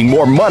to making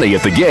more money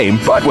at the game,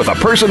 but with a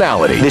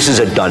personality. This is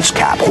a dunce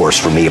cap horse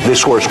for me. If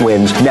this horse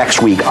wins,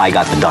 next week I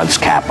got the dunce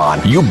cap on.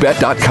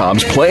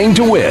 YouBet.com's Playing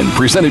to Win,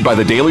 presented by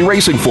the Daily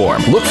Racing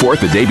Form. Look for it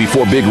the day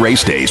before big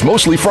race days,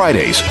 mostly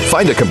Fridays.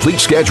 Find a complete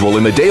schedule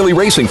in the Daily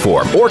Racing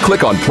Form or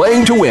click on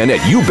Playing to Win at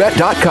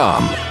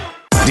YouBet.com.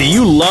 Do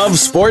you love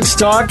sports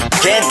talk?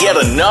 Can't get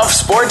enough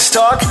sports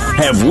talk?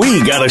 Have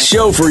we got a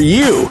show for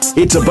you?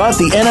 It's about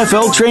the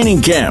NFL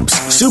training camps,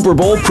 Super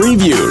Bowl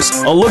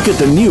previews, a look at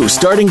the new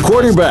starting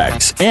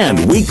quarterbacks,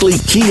 and weekly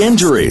key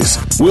injuries.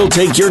 We'll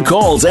take your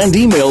calls and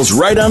emails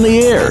right on the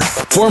air.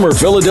 Former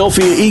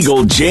Philadelphia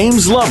Eagle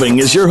James Loving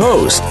is your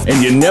host,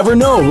 and you never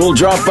know who'll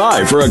drop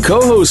by for a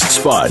co-host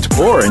spot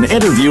or an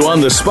interview on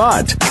the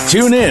spot.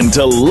 Tune in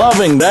to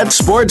Loving That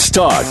Sports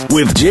Talk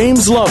with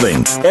James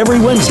Loving every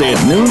Wednesday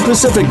at noon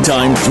Pacific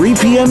Time, 3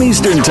 p.m.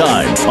 Eastern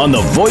Time on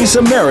the Voice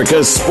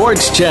America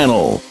Sports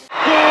Channel.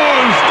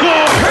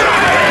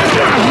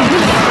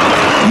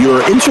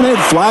 Your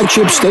internet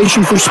flagship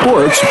station for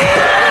sports.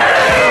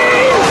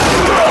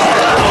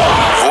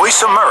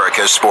 Voice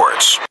America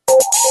Sports.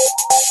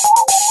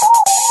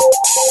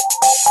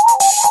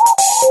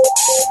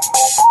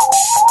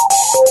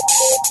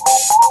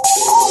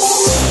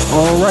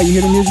 All right, you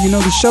hear the music, you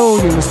know the show.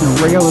 You're listening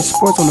to Ellis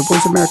Sports on the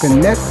Voice America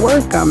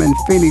Network. I'm in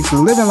Phoenix,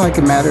 living like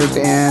it matters.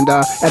 And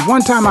at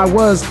one time I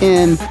was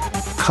in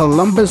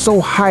Columbus,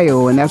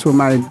 Ohio, and that's where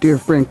my dear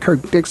friend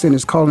Kirk Dixon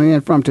is calling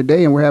in from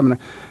today. And we're having a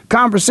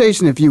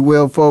conversation, if you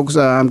will, folks.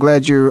 I'm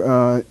glad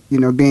you're,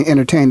 being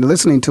entertained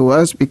listening to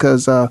us,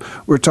 because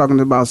we're talking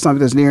about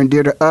something that's near and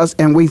dear to us,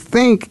 and we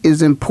think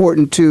is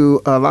important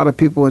to a lot of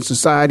people in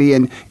society.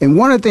 And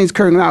one of the things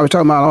Kirk and I were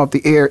talking about off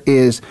the air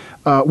is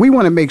we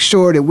want to make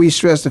sure that we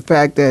stress the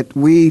fact that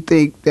we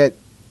think that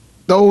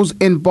those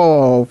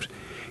involved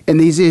in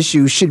these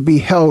issues should be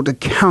held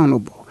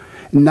accountable.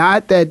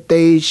 Not that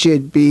they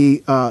should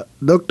be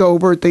looked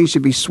over, things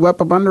should be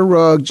swept up under the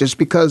rug just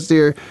because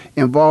they're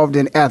involved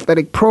in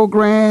athletic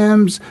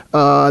programs,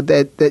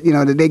 that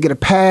they get a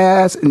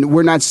pass. And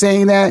we're not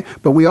saying that,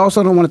 but we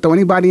also don't want to throw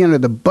anybody under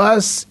the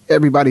bus.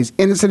 Everybody's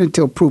innocent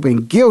until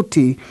proven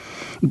guilty.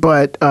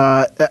 But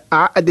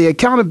the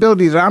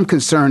accountability that I'm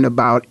concerned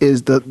about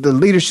is the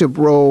leadership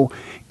role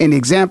and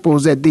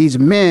examples that these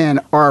men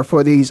are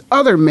for these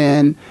other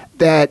men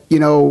that,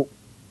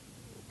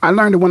 I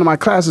learned in one of my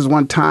classes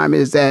one time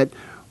is that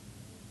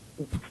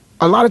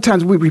a lot of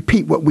times we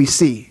repeat what we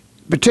see.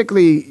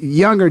 Particularly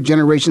younger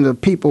generations of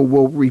people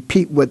will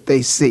repeat what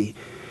they see.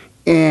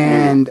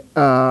 And,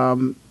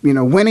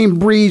 winning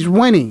breeds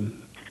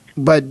winning.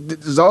 But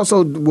there's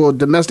also, will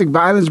domestic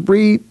violence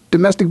breed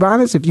domestic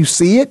violence? If you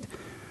see it,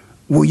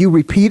 will you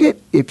repeat it?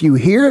 If you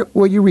hear it,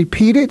 will you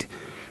repeat it?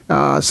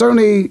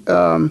 Certainly,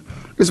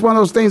 it's one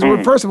of those things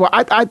where, first of all,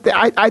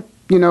 I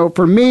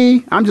for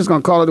me, I'm just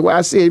going to call it the way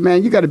I see it,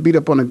 man. You got to beat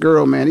up on a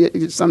girl,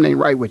 man. Something ain't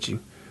right with you.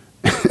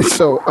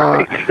 So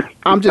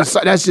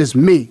that's just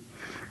me.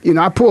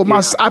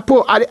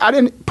 I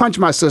didn't punch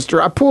my sister.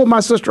 I pulled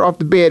my sister off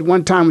the bed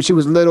one time when she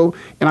was little,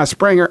 and I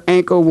sprained her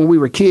ankle when we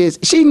were kids.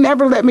 She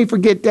never let me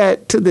forget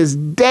that to this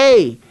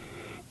day.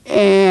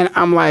 And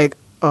I'm like,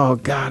 oh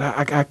God,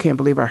 I can't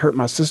believe I hurt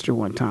my sister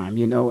one time,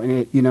 this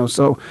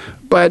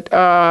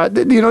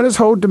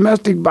whole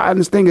domestic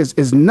violence thing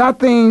is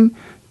nothing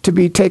to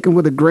be taken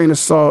with a grain of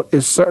salt.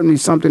 It's certainly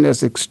something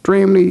that's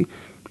extremely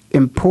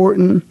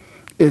important.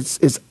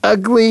 It's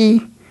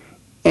ugly,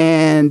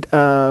 and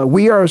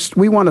we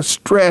want to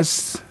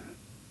stress,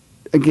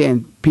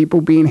 again, people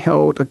being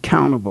held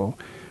accountable,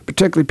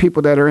 particularly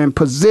people that are in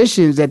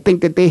positions that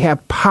think that they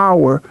have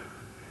power.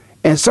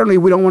 And certainly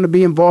we don't want to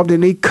be involved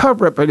in any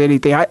cover-up or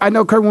anything. I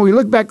know, Kurt, when we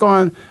look back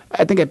on,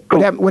 I think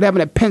what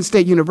happened at Penn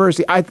State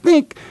University, I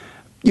think,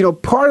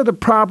 part of the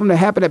problem that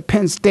happened at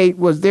Penn State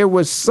was there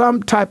was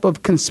some type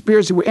of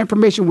conspiracy where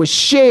information was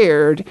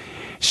shared,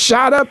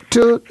 shot up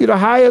to the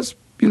highest,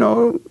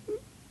 to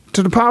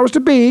the powers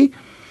to be,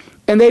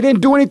 and they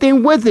didn't do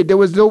anything with it.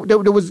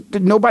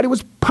 Nobody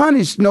was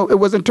punished. No, it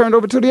wasn't turned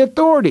over to the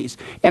authorities.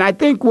 And I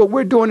think what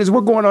we're doing is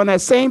we're going on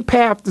that same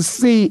path to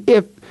see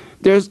if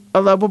there's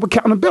a level of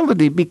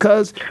accountability,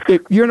 because if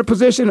you're in a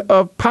position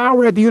of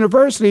power at the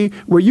university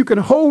where you can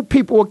hold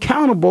people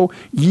accountable,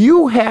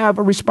 you have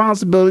a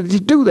responsibility to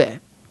do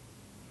that.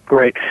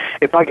 Great.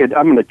 If I could,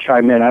 I'm going to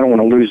chime in. I don't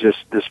want to lose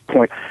this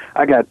point.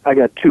 I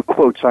got two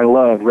quotes I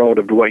love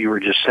relative to what you were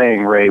just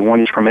saying, Ray.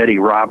 One is from Eddie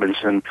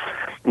Robinson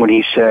when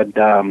he said,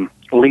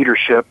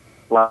 leadership,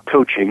 like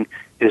coaching,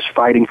 is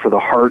fighting for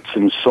the hearts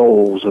and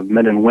souls of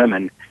men and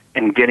women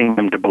and getting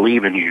them to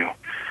believe in you.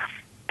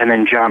 And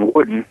then John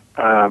Wooden,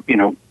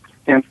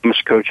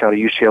 infamous coach out of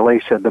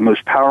UCLA, said the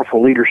most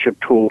powerful leadership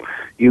tool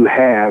you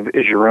have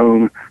is your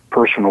own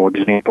personal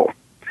example.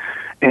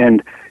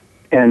 And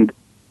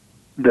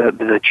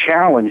the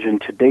challenge in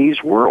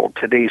today's world,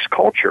 today's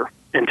culture,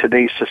 in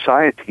today's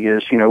society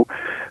is,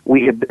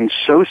 we have been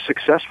so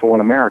successful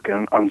in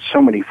America on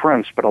so many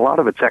fronts, but a lot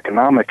of it's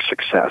economic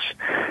success.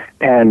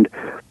 And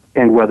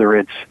whether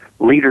it's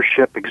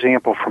leadership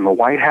example from the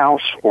White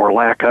House or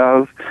lack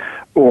of,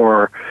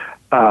 or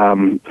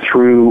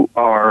through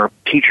our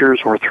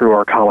teachers or through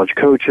our college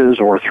coaches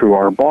or through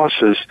our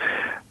bosses,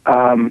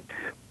 to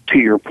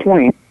your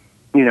point,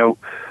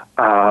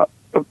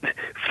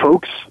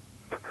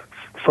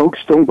 folks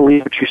don't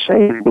believe what you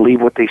say, they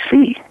believe what they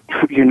see.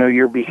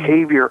 Your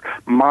behavior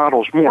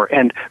models more.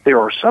 And there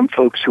are some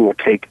folks who will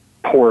take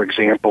poor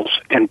examples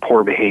and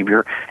poor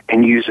behavior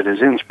and use it as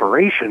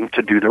inspiration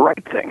to do the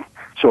right thing.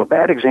 So a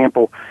bad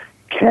example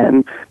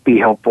can be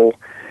helpful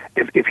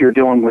if you're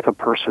dealing with a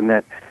person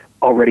that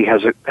already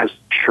has a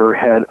sure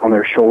head on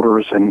their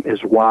shoulders and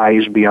is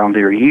wise beyond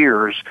their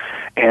years,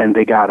 and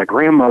they got a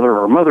grandmother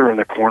or a mother in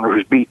the corner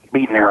who's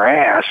beating their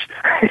ass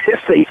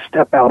if they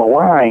step out of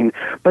line.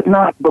 But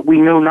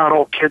we know not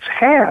all kids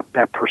have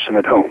that person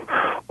at home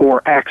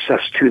or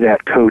access to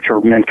that coach or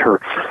mentor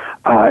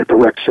at the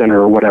rec center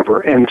or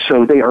whatever, and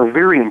so they are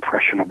very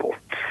impressionable.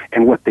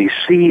 And what they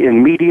see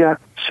in media,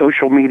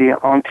 social media,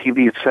 on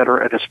TV, et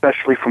cetera, and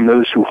especially from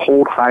those who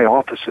hold high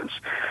offices,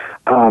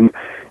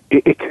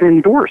 it can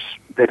endorse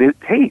that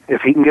hey,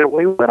 if he can get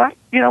away with it, I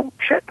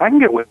can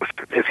get away with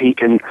it. If he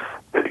can,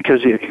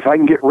 because if I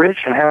can get rich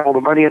and have all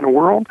the money in the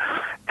world,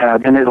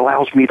 then it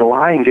allows me to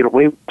lie and get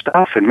away with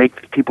stuff and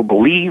make people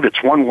believe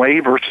it's one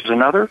way versus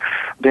another,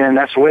 then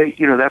that's the way,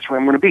 that's where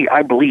I'm going to be.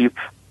 I believe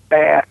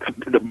bad,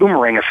 the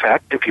boomerang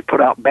effect, if you put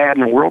out bad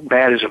in the world,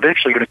 bad is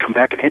eventually going to come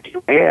back and hit you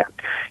bad.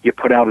 You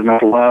put out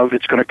enough love,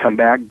 it's going to come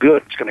back.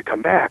 Good, it's going to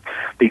come back.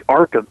 The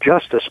arc of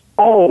justice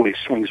always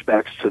swings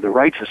back to the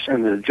righteous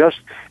and the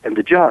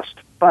just.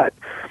 But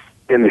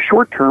in the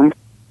short term,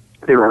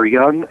 there are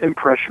young,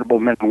 impressionable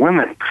men and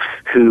women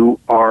who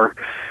are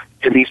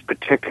in these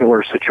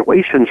particular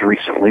situations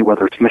recently,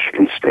 whether it's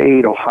Michigan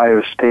State,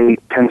 Ohio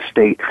State, Penn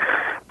State,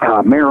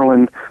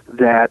 Maryland,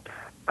 that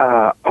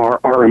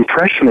are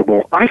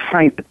impressionable. I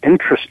find it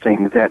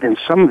interesting that in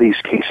some of these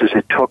cases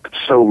it took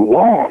so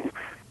long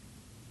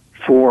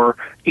for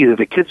either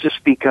the kids to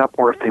speak up,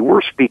 or if they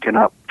were speaking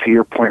up, to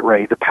your point,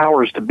 Ray, the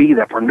powers to be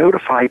that were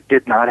notified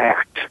did not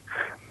act,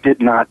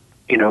 did not,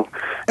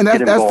 and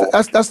get involved.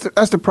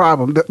 That's the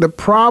problem. The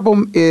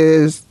problem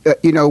is,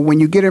 when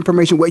you get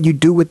information, what you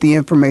do with the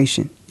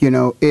information.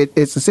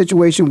 It's a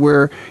situation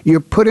where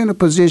you're put in a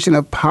position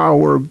of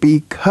power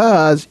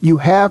because you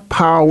have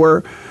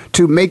power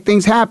to make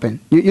things happen.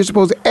 You're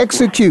supposed to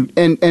execute,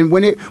 and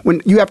when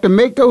you have to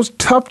make those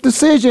tough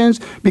decisions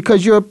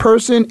because you're a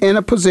person in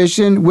a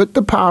position with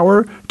the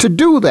power to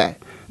do that.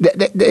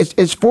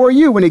 It's for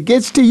you. When it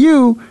gets to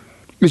you,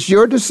 it's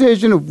your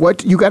decision of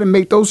what you got to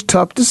make those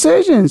tough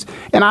decisions.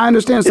 And I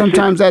understand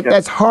sometimes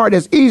that's hard.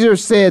 It's easier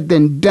said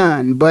than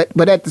done.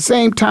 But at the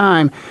same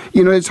time,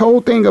 this whole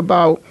thing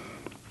about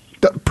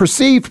the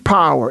perceived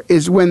power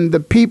is when the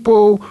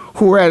people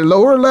who are at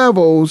lower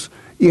levels,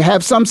 you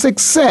have some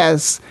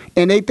success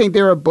and they think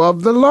they're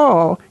above the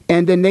law,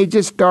 and then they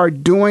just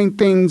start doing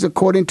things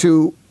according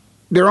to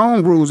their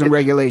own rules and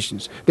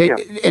regulations.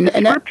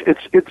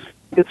 It's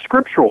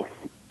scriptural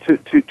to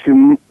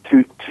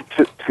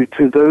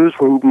those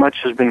who much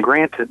has been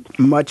granted,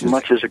 much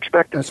is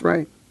expected.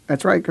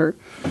 That's right, Kurt.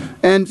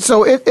 And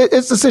so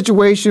it's a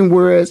situation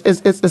where it's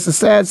a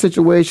sad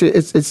situation.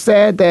 It's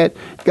sad that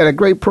you got a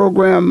great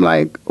program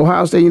like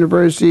Ohio State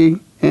University,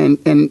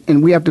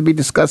 and we have to be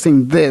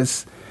discussing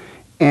this.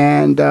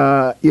 And,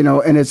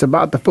 and it's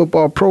about the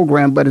football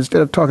program, but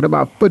instead of talking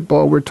about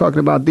football, we're talking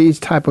about these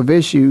type of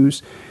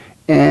issues.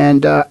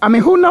 And,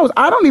 who knows?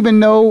 I don't even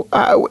know.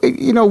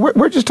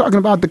 We're just talking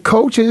about the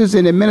coaches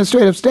and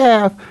administrative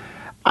staff.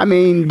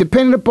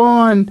 Depending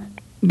upon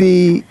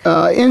the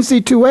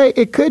NC2A,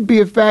 it could be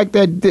a fact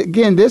that,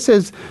 again, this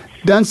has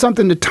done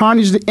something to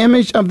tarnish the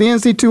image of the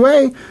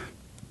NC2A,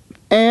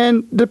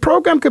 and the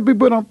program could be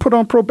put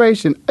on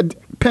probation.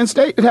 Penn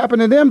State, it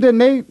happened to them. Didn't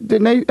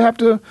they have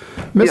to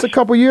miss a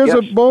couple years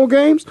of bowl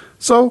games?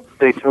 So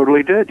they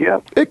totally did.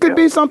 Yeah, it could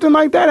be something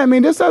like that.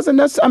 This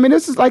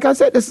is like I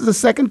said. This is the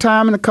second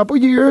time in a couple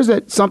years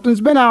that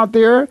something's been out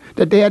there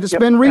that they had to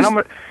spend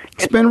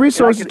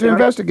resources to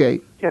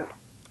investigate. Yeah,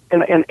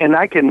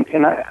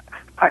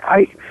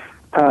 I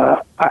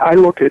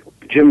look at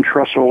Jim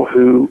Tressel,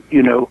 who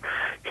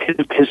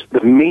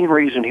the main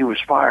reason he was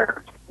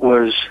fired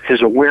was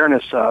his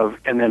awareness of,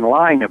 and then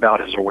lying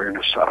about his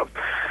awareness of,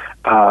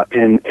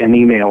 in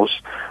emails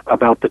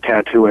about the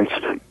tattoo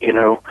incident.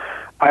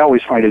 I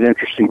always find it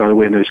interesting, by the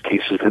way, in those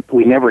cases that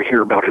we never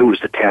hear about who was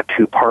the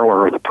tattoo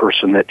parlor or the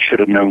person that should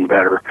have known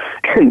better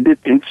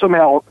and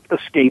somehow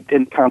escaped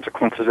any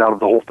consequences out of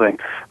the whole thing.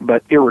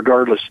 But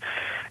irregardless,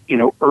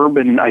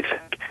 Urban, I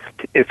think,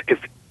 if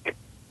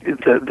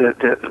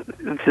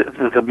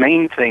the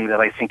main thing that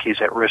I think he's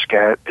at risk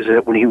at is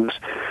that when he was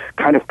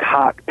kind of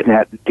caught in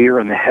that deer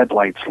in the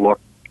headlights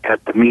look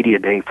at the media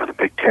day for the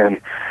Big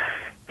Ten,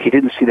 he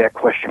didn't see that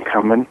question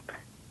coming.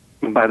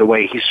 And by the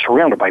way, he's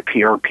surrounded by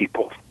PR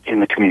people in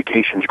the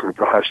communications group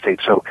at Ohio State,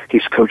 so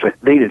he's coached.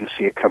 They didn't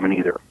see it coming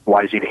either.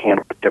 Why is he to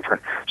handle it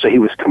different? So he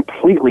was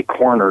completely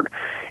cornered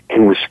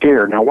and was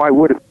scared. Now, why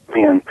would a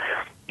man,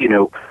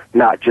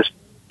 not just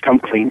come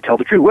clean, tell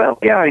the truth? Well,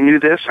 yeah, I knew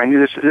this.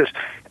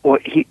 Well,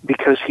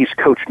 because he's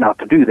coached not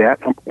to do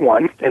that, number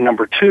one. And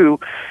number two,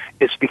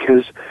 it's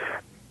because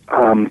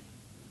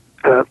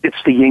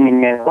it's the yin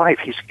and yang life.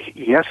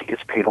 Yes, he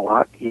gets paid a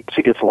lot. Yes,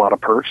 he gets a lot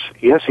of perks.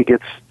 Yes, he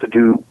gets to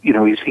do,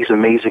 he's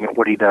amazing at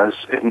what he does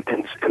and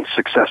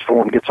successful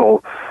and gets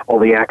all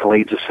the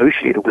accolades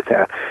associated with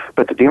that.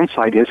 But the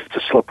downside is it's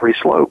a slippery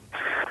slope.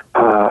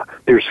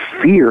 There's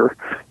fear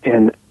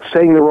and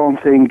saying the wrong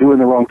thing, doing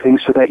the wrong thing,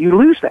 so that you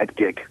lose that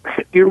gig.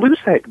 You lose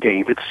that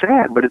game. It's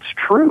sad, but it's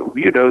true.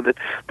 That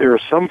there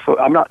are some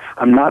folks. I'm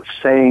not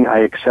saying I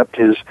accept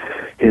his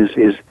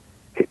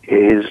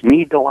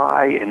need to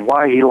lie and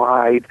why he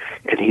lied,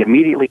 and he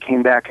immediately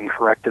came back and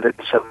corrected it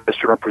and said,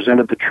 "Mr.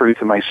 Represented the truth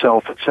and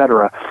myself,"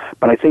 etc.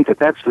 But I think that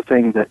that's the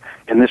thing that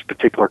in this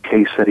particular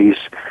case that he's,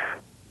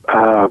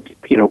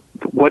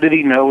 what did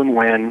he know and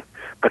when?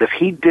 But if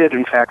he did,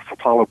 in fact,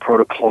 follow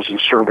protocols and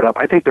serve it up,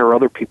 I think there are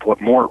other people at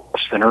more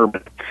risk than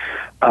Urban.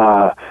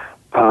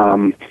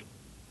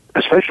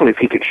 Especially if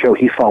he could show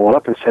he followed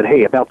up and said,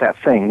 "Hey, about that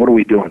thing, what are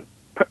we doing?"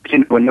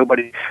 When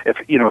nobody, if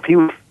he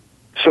was,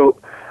 so.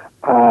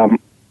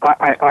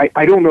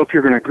 I don't know if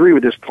you're going to agree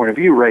with this point of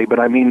view, Ray,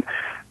 but I mean,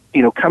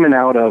 coming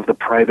out of the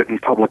private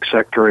and public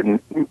sector and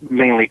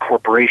mainly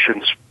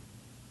corporations,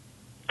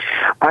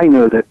 I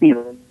know that,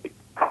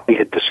 we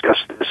had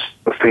discussed this,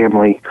 the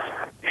family,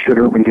 should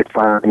Urban get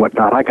fired and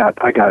whatnot. I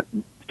got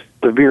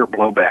severe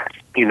blowback,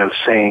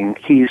 saying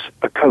he's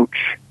a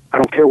coach. I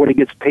don't care what he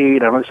gets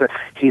paid.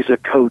 He's a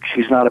coach.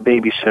 He's not a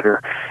babysitter.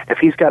 If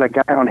he's got a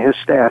guy on his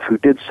staff who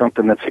did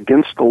something that's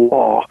against the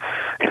law,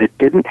 and it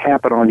didn't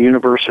happen on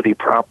university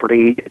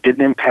property, it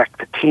didn't impact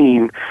the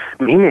team,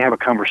 he may have a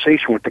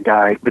conversation with the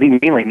guy, but he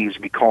mainly needs to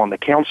be calling the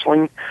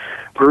counseling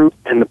group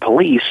and the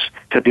police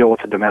to deal with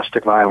the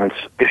domestic violence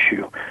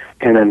issue.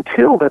 And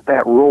until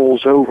that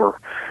rolls over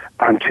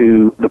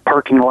onto the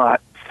parking lot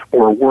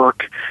or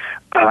work,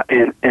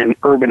 and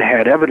Urban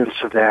had evidence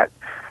of that,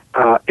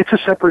 it's a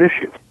separate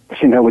issue.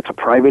 It's a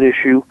private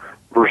issue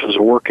versus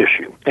a work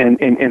issue.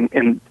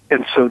 And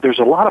so there's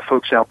a lot of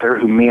folks out there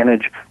who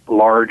manage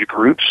large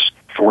groups,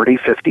 40,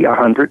 50,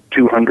 100,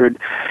 200,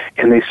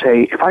 and they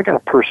say, if I got a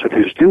person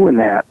who's doing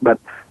that, but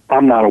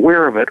I'm not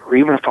aware of it, or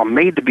even if I'm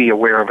made to be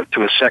aware of it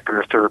to a second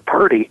or third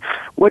party,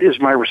 what is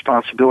my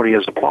responsibility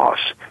as a boss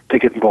to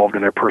get involved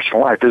in their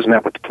personal life? Isn't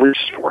that what the police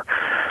is for?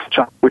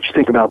 So what you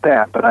think about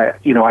that? But I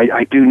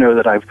do know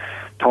that I've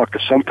talked to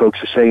some folks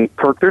who say,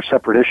 Kirk, they're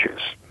separate issues.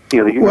 The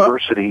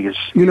university is...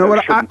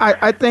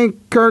 I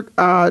think, Kirk,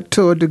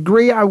 to a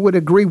degree, I would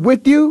agree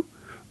with you.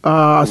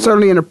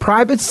 Certainly in the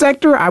private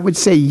sector, I would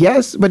say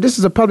yes, but this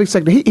is a public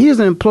sector. He is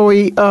an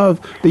employee of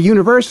the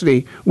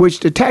university, which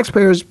the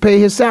taxpayers pay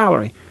his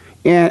salary.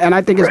 And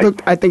I think it's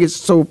looked. I think it's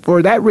so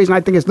for that reason.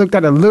 I think it's looked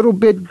at a little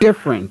bit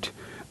different.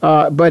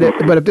 But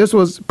if this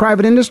was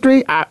private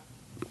industry, I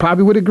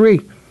probably would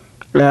agree.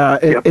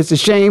 It's a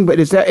shame, but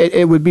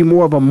it would be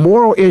more of a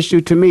moral issue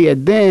to me.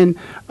 And then,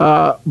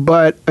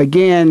 but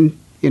again,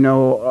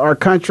 our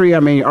country. I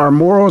mean, our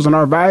morals and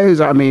our values.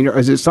 I mean,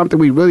 is it something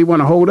we really want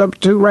to hold up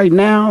to right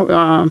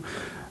now?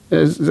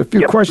 There's a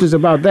few questions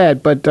about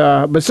that, but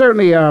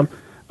certainly.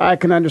 I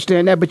can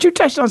understand that. But you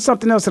touched on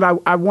something else that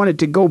I wanted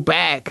to go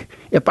back,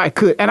 if I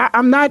could. And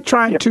I'm not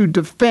trying to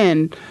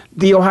defend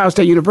the Ohio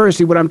State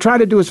University. What I'm trying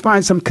to do is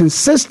find some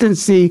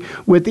consistency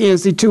with the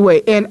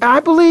NC2A. And I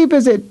believe,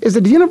 is it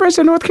the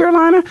University of North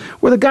Carolina,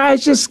 where the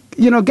guys just,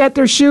 got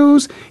their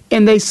shoes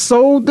and they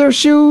sold their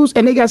shoes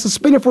and they got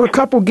suspended for a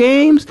couple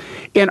games.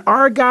 And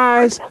our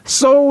guys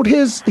sold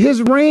his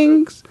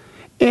rings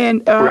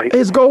and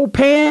his gold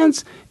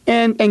pants.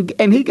 And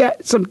he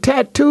got some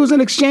tattoos in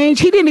exchange.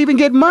 He didn't even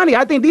get money.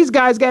 I think these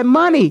guys got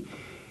money.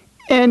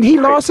 And he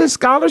lost his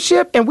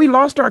scholarship, and we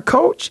lost our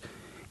coach.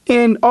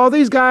 And all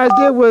these guys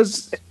did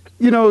was,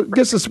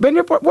 get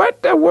suspended for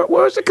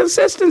where's the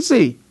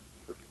consistency?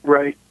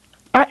 Right.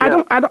 I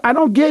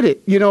don't get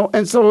it,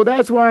 And so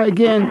that's why,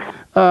 again,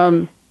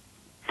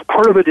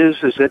 part of it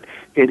is that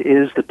it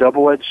is the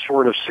double-edged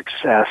sword of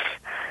success.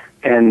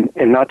 And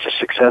not just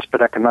success,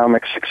 but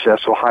economic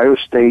success. Ohio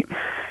State,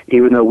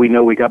 even though we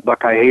know we got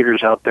Buckeye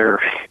haters out there,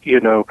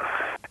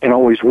 and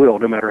always will,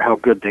 no matter how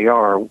good they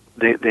are,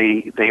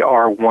 they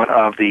are one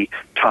of the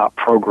top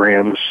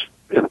programs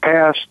in the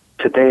past,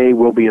 today,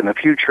 will be in the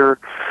future.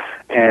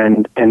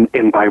 And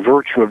by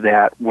virtue of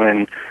that,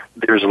 when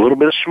there's a little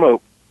bit of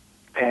smoke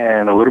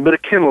and a little bit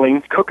of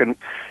kindling, cooking,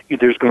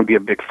 there's going to be a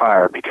big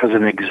fire, because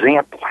an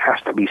example has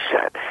to be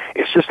set.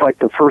 It's just like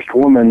the first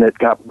woman that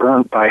got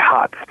burnt by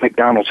hot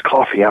McDonald's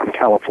coffee out in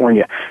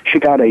California. She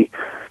got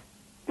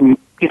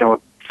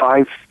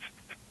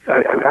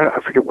I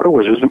forget what it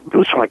was. It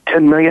was like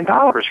 $10 million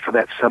for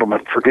that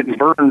settlement for getting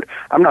burned.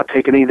 I'm not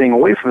taking anything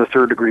away from the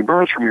third-degree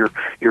burns from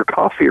your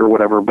coffee or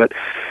whatever, but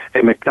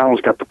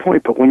McDonald's got the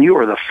point. But when you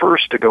are the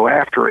first to go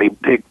after a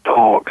big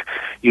dog,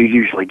 you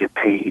usually get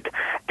paid.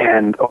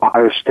 And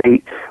Ohio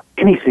State,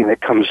 anything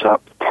that comes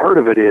up, part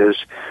of it is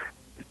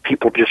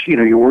people just,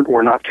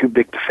 we're not too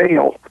big to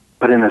fail.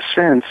 But in a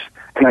sense,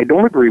 and I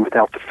don't agree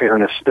without the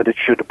fairness that it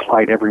should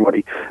apply to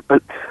everybody,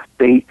 but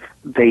they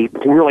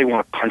really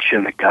want to punch you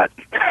in the gut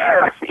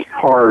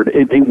hard.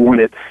 They want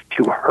it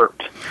to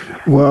hurt.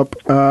 Well,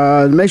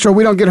 make sure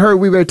we don't get hurt.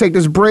 We better take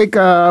this break.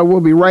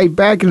 We'll be right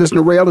back. You listen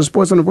to Ray Ellis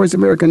Sports on the Voice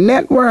America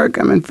Network.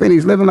 I'm in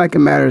Phoenix, living like it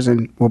matters,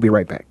 and we'll be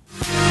right back.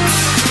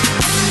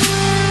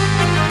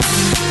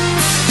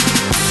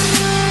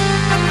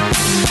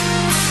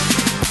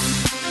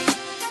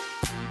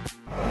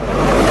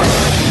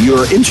 Your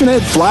Your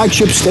internet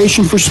flagship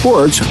station for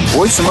sports,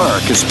 Voice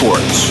America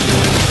Sports.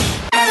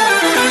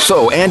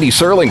 So Andy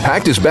Serling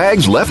packed his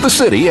bags, left the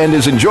city, and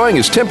is enjoying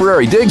his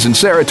temporary digs in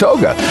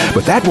Saratoga.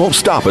 But that won't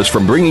stop us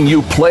from bringing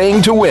you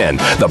Playing to Win,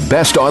 the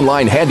best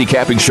online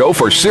handicapping show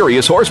for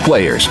serious horse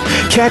players.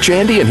 Catch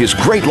Andy and his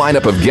great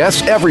lineup of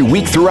guests every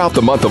week throughout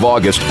the month of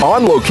August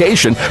on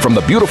location from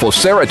the beautiful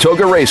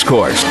Saratoga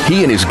Racecourse.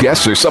 He and his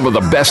guests are some of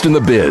the best in the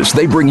biz.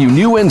 They bring you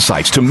new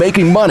insights to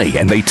making money,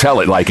 and they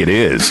tell it like it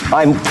is.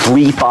 I'm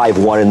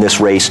 3-5-1 in this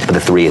race, but the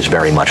 3 is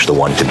very much the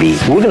one to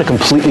beat. We're going to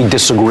completely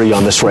disagree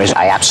on this race.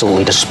 I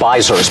absolutely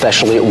despise her,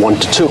 especially at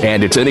 1-2.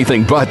 And it's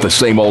anything but the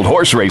same old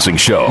horse racing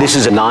show. This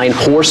is a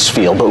 9-horse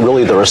field, but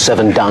really there are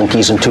 7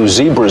 donkeys and 2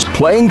 zebras.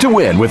 Playing to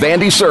Win with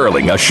Andy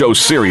Serling, a show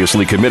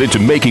seriously committed to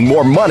making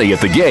more money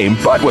at the game,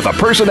 but with a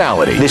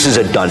personality. This is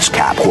a dunce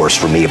cap horse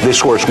for me. If this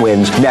horse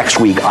wins, next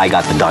week I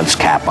got the dunce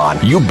cap on.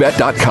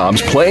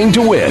 YouBet.com's Playing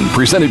to Win,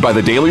 presented by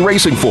the Daily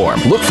Racing Form.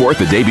 Look for it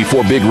the day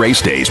before big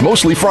race days,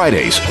 mostly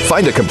Fridays.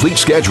 Find a complete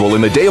schedule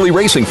in the Daily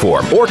Racing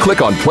Form or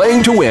click on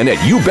Playing to Win at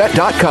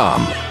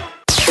YouBet.com.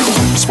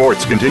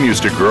 Sports continues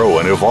to grow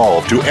and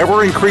evolve to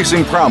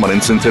ever-increasing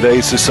prominence in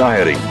today's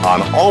society.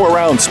 On All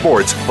Around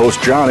Sports,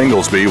 host John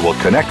Inglesby will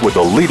connect with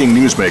the leading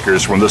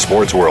newsmakers from the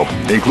sports world,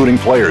 including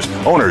players,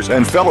 owners,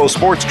 and fellow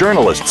sports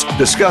journalists,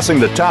 discussing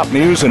the top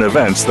news and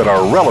events that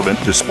are relevant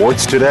to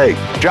sports today.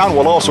 John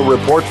will also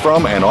report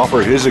from and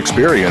offer his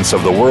experience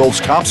of the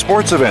world's top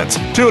sports events.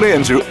 Tune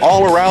in to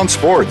All Around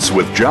Sports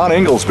with John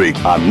Inglesby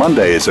on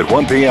Mondays at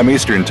 1 p.m.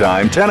 Eastern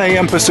Time, 10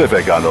 a.m.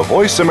 Pacific on the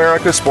Voice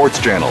America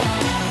Sports Channel.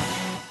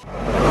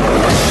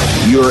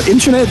 Your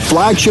internet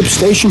flagship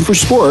station for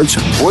sports,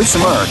 Voice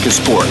America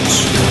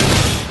Sports.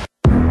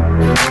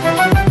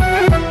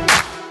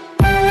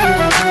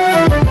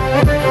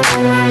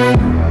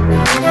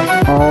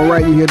 All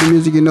right, you hear the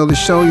music, you know the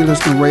show. You're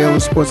listening to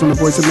Ellis Sports on the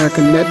Voice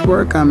America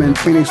Network. I'm in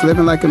Phoenix,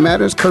 living like it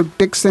matters. Kirk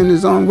Dixon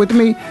is on with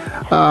me.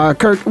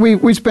 Kirk,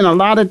 we spent a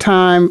lot of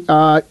time,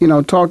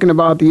 talking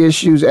about the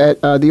issues at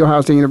the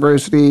Ohio State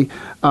University.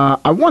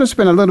 I want to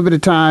spend a little bit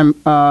of time.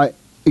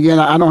 Again,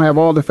 I don't have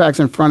all the facts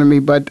in front of me,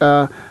 but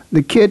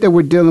the kid that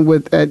we're dealing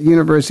with at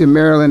University of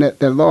Maryland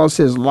that lost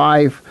his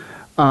life,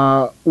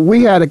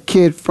 we had a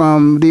kid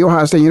from the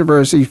Ohio State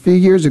University a few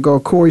years ago,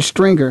 Corey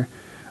Stringer,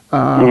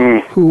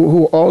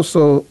 who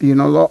also,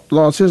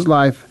 lost his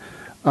life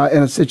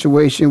in a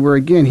situation where,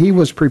 again, he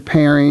was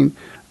preparing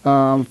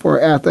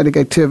for athletic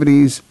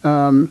activities.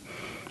 And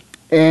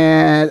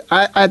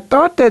I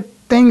thought that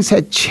things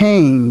had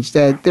changed,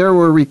 that there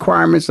were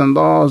requirements and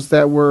laws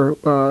that were,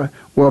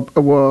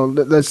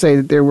 let's say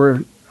that there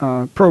were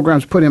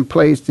programs put in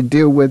place to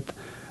deal with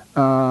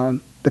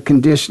the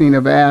conditioning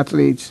of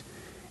athletes.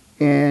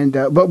 And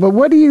but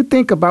what do you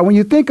think about when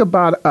you think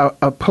about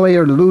a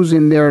player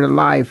losing their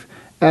life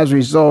as a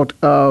result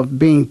of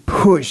being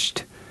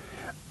pushed?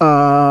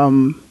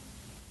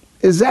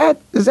 Is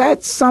that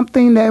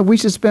something that we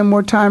should spend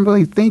more time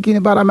really thinking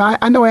about? I mean,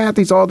 I know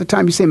athletes all the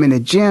time. You see them in the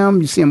gym,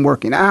 you see them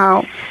working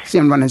out, you see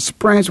them running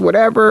sprints,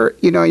 whatever.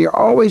 You're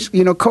always,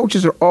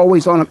 coaches are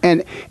always on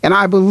them, and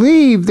I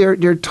believe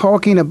they're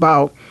talking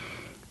about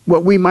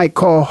what we might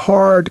call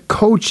hard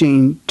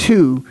coaching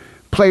too.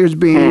 Players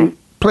being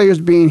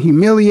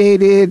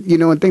humiliated,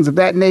 and things of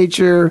that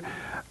nature.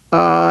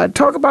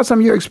 Talk about some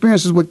of your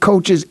experiences with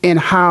coaches and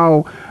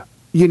how,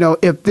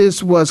 if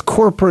this was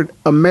corporate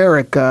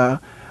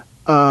America.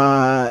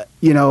 They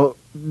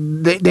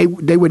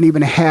wouldn't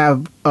even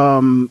have,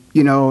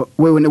 we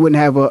wouldn't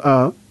have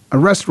a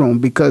restroom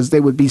because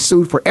they would be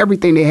sued for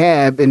everything they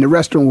have, and the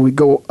restroom would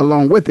go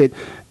along with it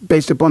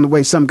based upon the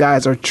way some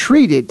guys are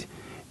treated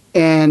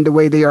and the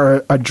way they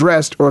are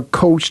addressed or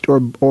coached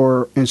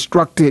or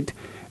instructed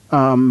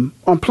on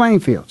playing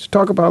fields.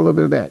 Talk about a little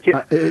bit of that.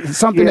 Yeah. It's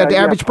something that the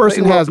average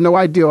person has no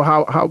idea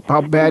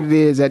how bad it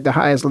is at the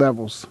highest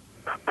levels.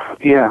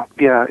 Yeah.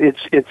 It's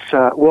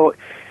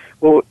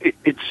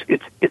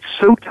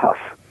so tough.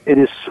 It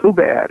is so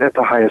bad at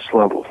the highest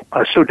level,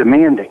 so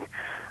demanding,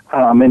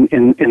 and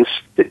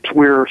it's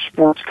where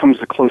sports comes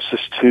the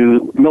closest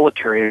to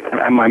military.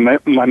 And my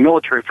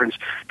military friends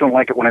don't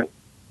like it when you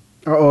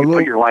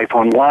put your life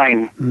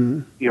online.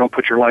 Mm-hmm. You don't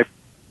put your life.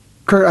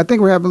 Kurt, I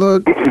think we have a little.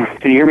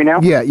 Can you hear me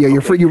now? Yeah.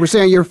 You were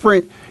saying your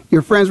friends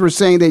were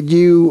saying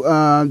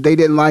that they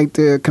didn't like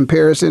the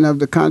comparison of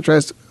the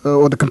contrast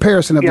or the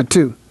comparison of the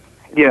two.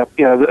 Yeah,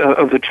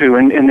 of the two,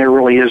 and there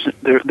really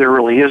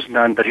is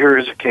none. But here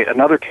is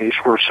another case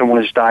where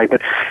someone has died.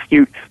 But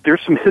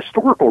there's some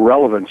historical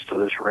relevance to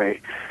this, Ray.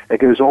 It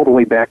goes all the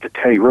way back to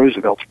Teddy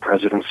Roosevelt's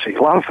presidency.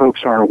 A lot of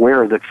folks aren't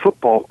aware that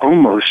football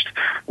almost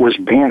was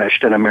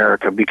banished in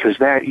America because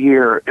that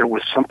year it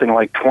was something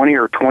like 20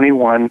 or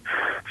 21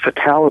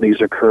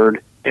 fatalities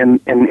occurred in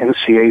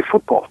NCAA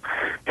football,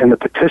 and the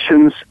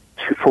petitions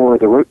for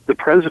the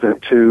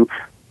president to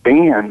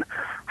ban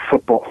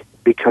football.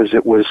 Because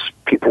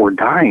people were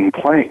dying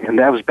playing, and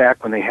that was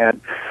back when they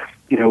had,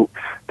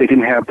 they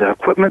didn't have the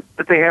equipment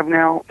that they have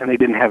now, and they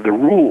didn't have the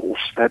rules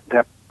that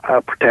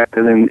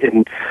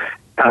protected.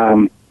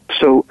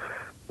 So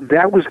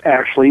that was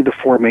actually the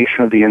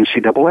formation of the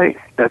NCAA.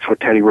 That's what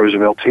Teddy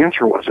Roosevelt's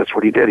answer was. That's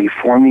what he did. He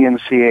formed the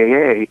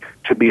NCAA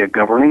to be a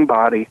governing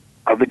body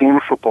of the game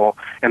of football,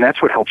 and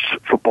that's what helps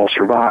football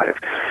survive.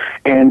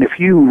 And if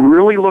you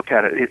really look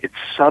at it, it's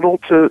subtle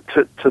to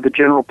the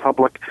general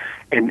public,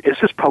 and this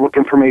is public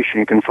information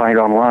you can find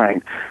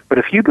online. But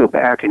if you go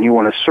back and you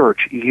want to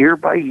search year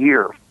by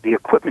year, the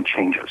equipment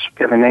changes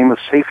in the name of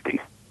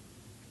safety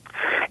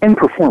and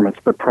performance,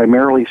 but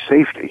primarily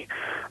safety.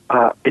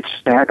 It's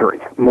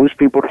staggering. Most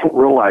people don't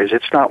realize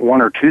it's not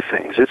one or two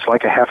things. It's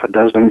like a half a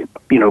dozen,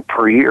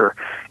 per year,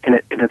 and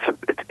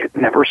it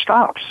never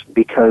stops,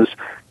 because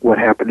what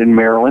happened in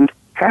Maryland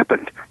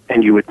happened,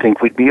 and you would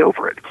think we'd be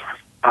over it.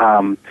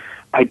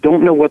 I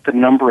don't know what the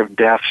number of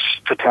deaths,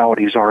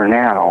 fatalities are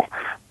now,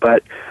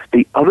 but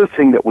the other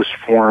thing that was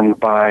formed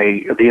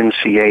by the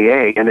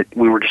NCAA, and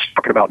we were just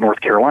talking about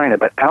North Carolina,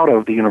 but out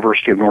of the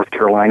University of North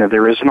Carolina,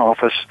 there is an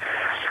office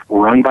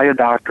run by a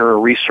doctor, a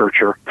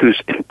researcher,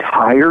 whose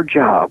entire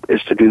job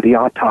is to do the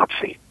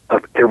autopsy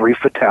of every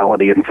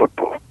fatality in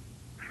football.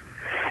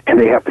 And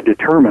they have to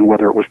determine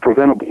whether it was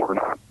preventable or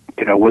not.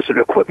 Was it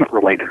equipment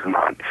related or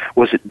not?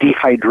 Was it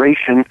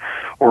dehydration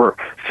or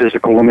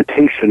physical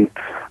limitation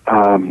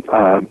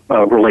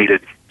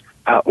related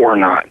or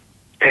not?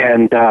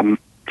 And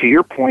to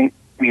your point,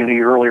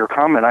 your earlier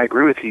comment, I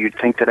agree with you. You'd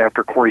think that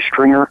after Corey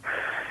Stringer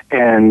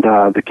and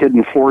the kid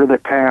in Florida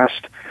that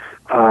passed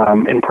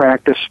in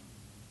practice,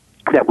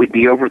 that we'd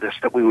be over this,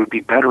 that we would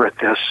be better at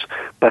this.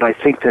 But I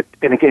think that,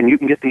 and again, you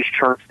can get these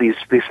charts, these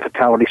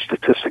fatality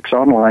statistics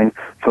online.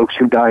 Folks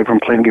who die from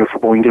playing game of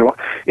football, you can get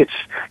it's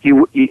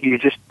you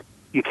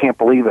can't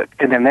believe it.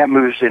 And then that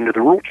moves into the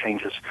rule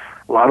changes.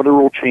 A lot of the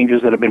rule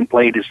changes that have been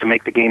played is to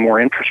make the game more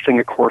interesting,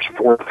 of course,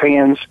 for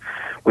fans,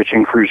 which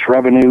increases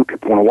revenue.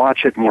 People want to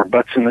watch it, more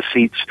butts in the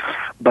seats.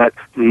 But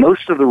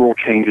most of the rule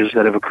changes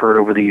that have occurred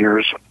over the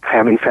years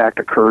have, in fact,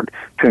 occurred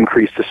to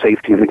increase the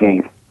safety of the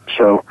game.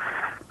 So,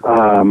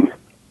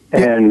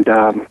 and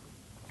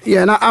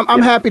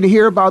I'm happy to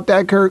hear about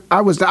that, Kirk.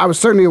 I was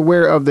certainly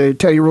aware of the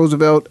Teddy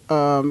Roosevelt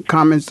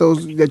comments,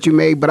 those that you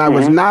made, but I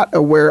was not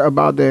aware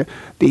about the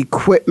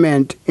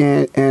equipment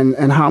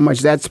and how much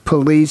that's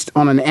policed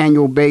on an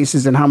annual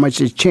basis and how much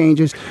it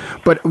changes.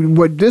 But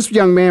with this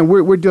young man,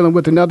 we're dealing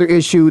with another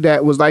issue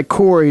that was like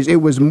Corey's.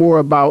 It was more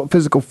about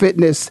physical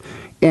fitness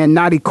and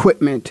not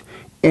equipment.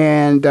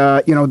 And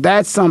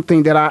that's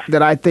something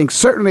that I think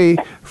certainly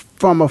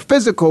from a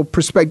physical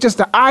perspective, just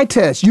the eye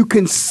test, you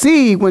can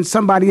see when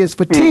somebody is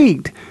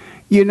fatigued,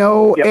 and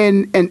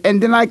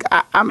then like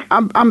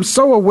I'm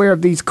so aware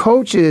of these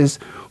coaches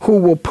who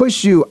will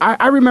push you.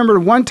 I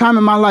remember one time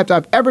in my life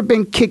I've ever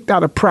been kicked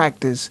out of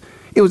practice.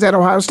 It was at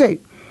Ohio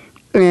State,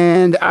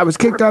 and I was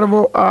kicked out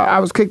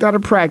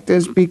of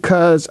practice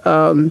because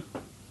my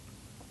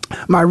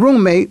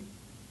roommate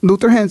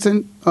Luther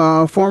Henson,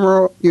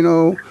 former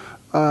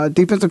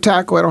defensive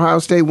tackle at Ohio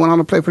State, went on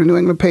to play for the New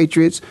England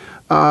Patriots.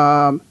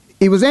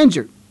 He was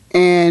injured,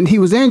 and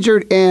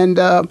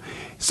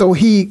so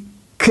he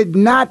could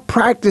not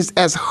practice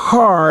as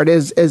hard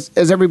as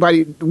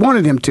everybody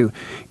wanted him to,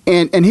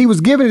 and he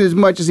was giving it as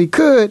much as he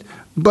could,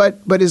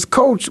 but his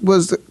coach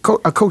was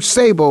Coach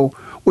Sabo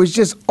was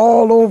just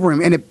all over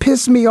him, and it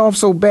pissed me off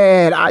so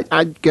bad.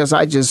 I guess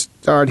I just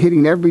started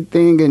hitting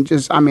everything, and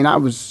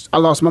I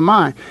lost my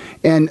mind,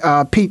 and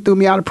Pete threw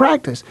me out of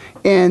practice,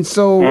 and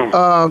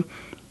so.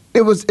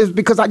 It's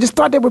because I just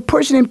thought they were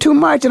pushing him too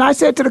much, and I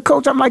said to the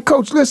coach, "I'm like,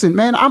 Coach, listen,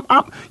 man,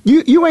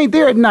 you ain't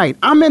there at night.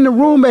 I'm in the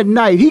room at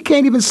night. He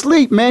can't even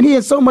sleep, man. He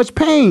in so much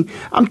pain.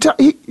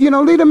 Leave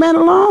the man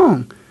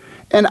alone."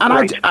 And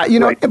right.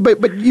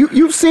 But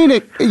you've seen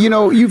it.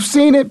 You've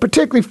seen it.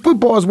 Particularly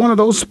football is one of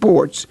those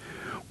sports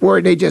where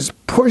they just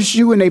push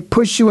you and they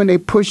push you and they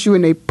push you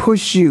and they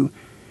push you,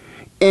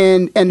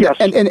 and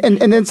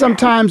then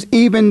sometimes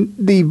even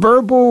the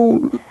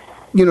verbal.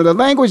 The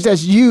language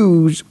that's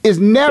used is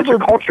never.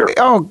 It's a culture.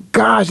 Oh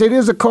gosh, it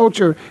is a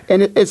culture,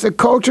 and it's a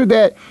culture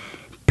that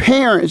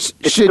parents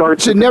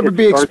should never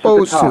be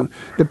exposed to.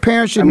 The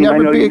parents should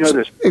never be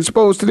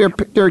exposed to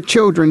their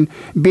children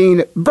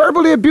being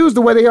verbally abused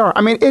the way they are.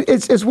 I mean,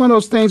 it's one of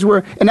those things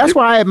where, and that's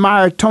why I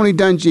admire Tony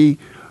Dungy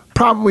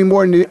probably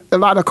more than a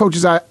lot of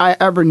coaches I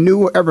ever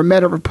knew, or ever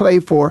met, ever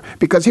played for,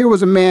 because here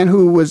was a man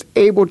who was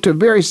able to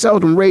very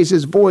seldom raise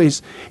his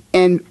voice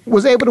and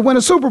was able to win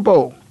a Super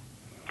Bowl.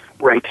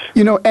 Right.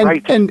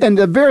 And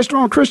a very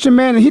strong Christian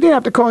man, and he didn't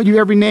have to call you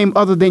every name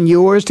other than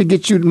yours to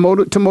get you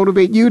to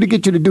motivate you, to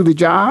get you to do the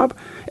job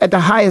at the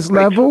highest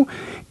level.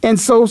 And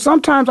so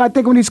sometimes I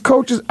think when these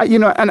coaches,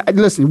 and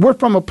listen, we're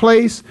from a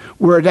place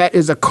where that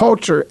is a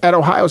culture at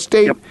Ohio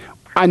State. Yep.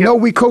 I know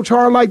we coach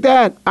hard like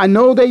that. I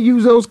know they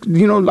use those,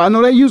 I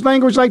know they use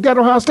language like that at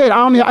Ohio State.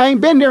 I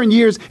ain't been there in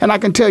years, and I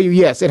can tell you,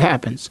 yes, it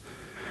happens.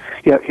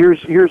 Yeah,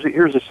 here's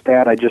a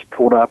stat I just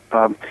pulled up.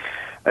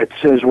 It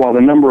says, while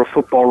the number of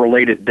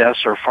football-related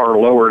deaths are far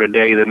lower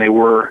today than they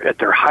were at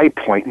their high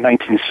point in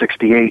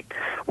 1968,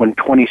 when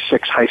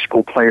 26 high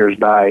school players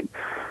died,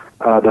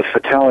 The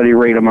fatality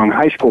rate among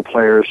high school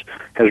players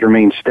has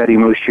remained steady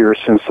most years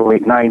since the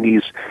late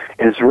 90s.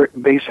 It's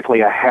basically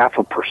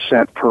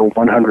 0.5% per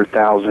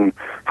 100,000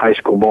 high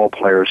school ball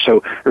players.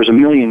 So there's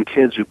 1 million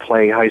kids who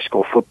play high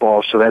school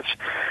football. So that's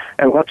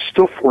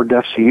still 4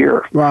 deaths a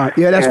year. Right.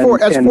 Yeah, that's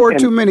four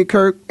too many,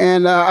 Kirk.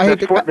 And I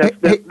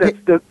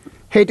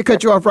hate to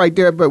cut you off right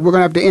there, but we're going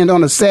to have to end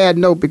on a sad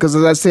note because,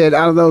 as I said,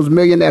 out of those 1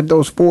 million,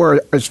 those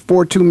 4 is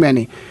 4 too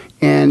many.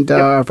 And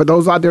for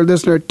those out there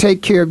listening,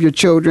 take care of your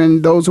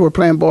children. Those who are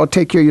playing ball,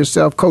 take care of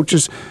yourself.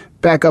 Coaches,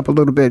 back up a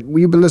little bit.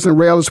 You've been listening to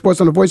Ray Ellis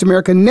Sports on the Voice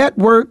America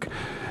Network.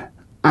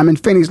 I'm in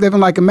Phoenix, living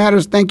like it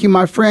matters. Thank you,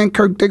 my friend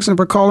Kirk Dixon,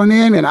 for calling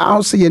in. And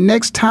I'll see you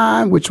next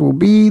time, which will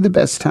be the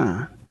best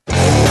time.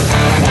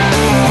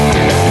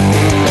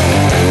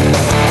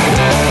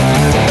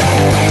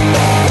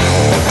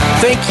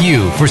 Thank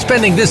you for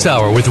spending this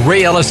hour with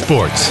Ray Ellis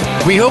Sports.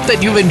 We hope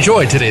that you've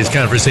enjoyed today's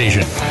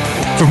conversation.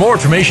 For more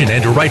information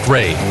and to write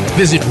Ray,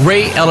 visit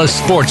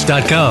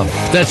RayEllisSports.com.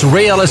 That's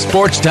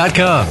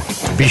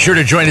RayEllisSports.com. Be sure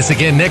to join us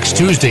again next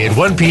Tuesday at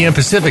 1 p.m.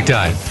 Pacific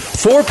Time,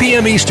 4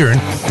 p.m. Eastern,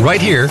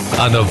 right here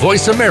on the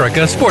Voice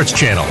America Sports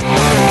Channel.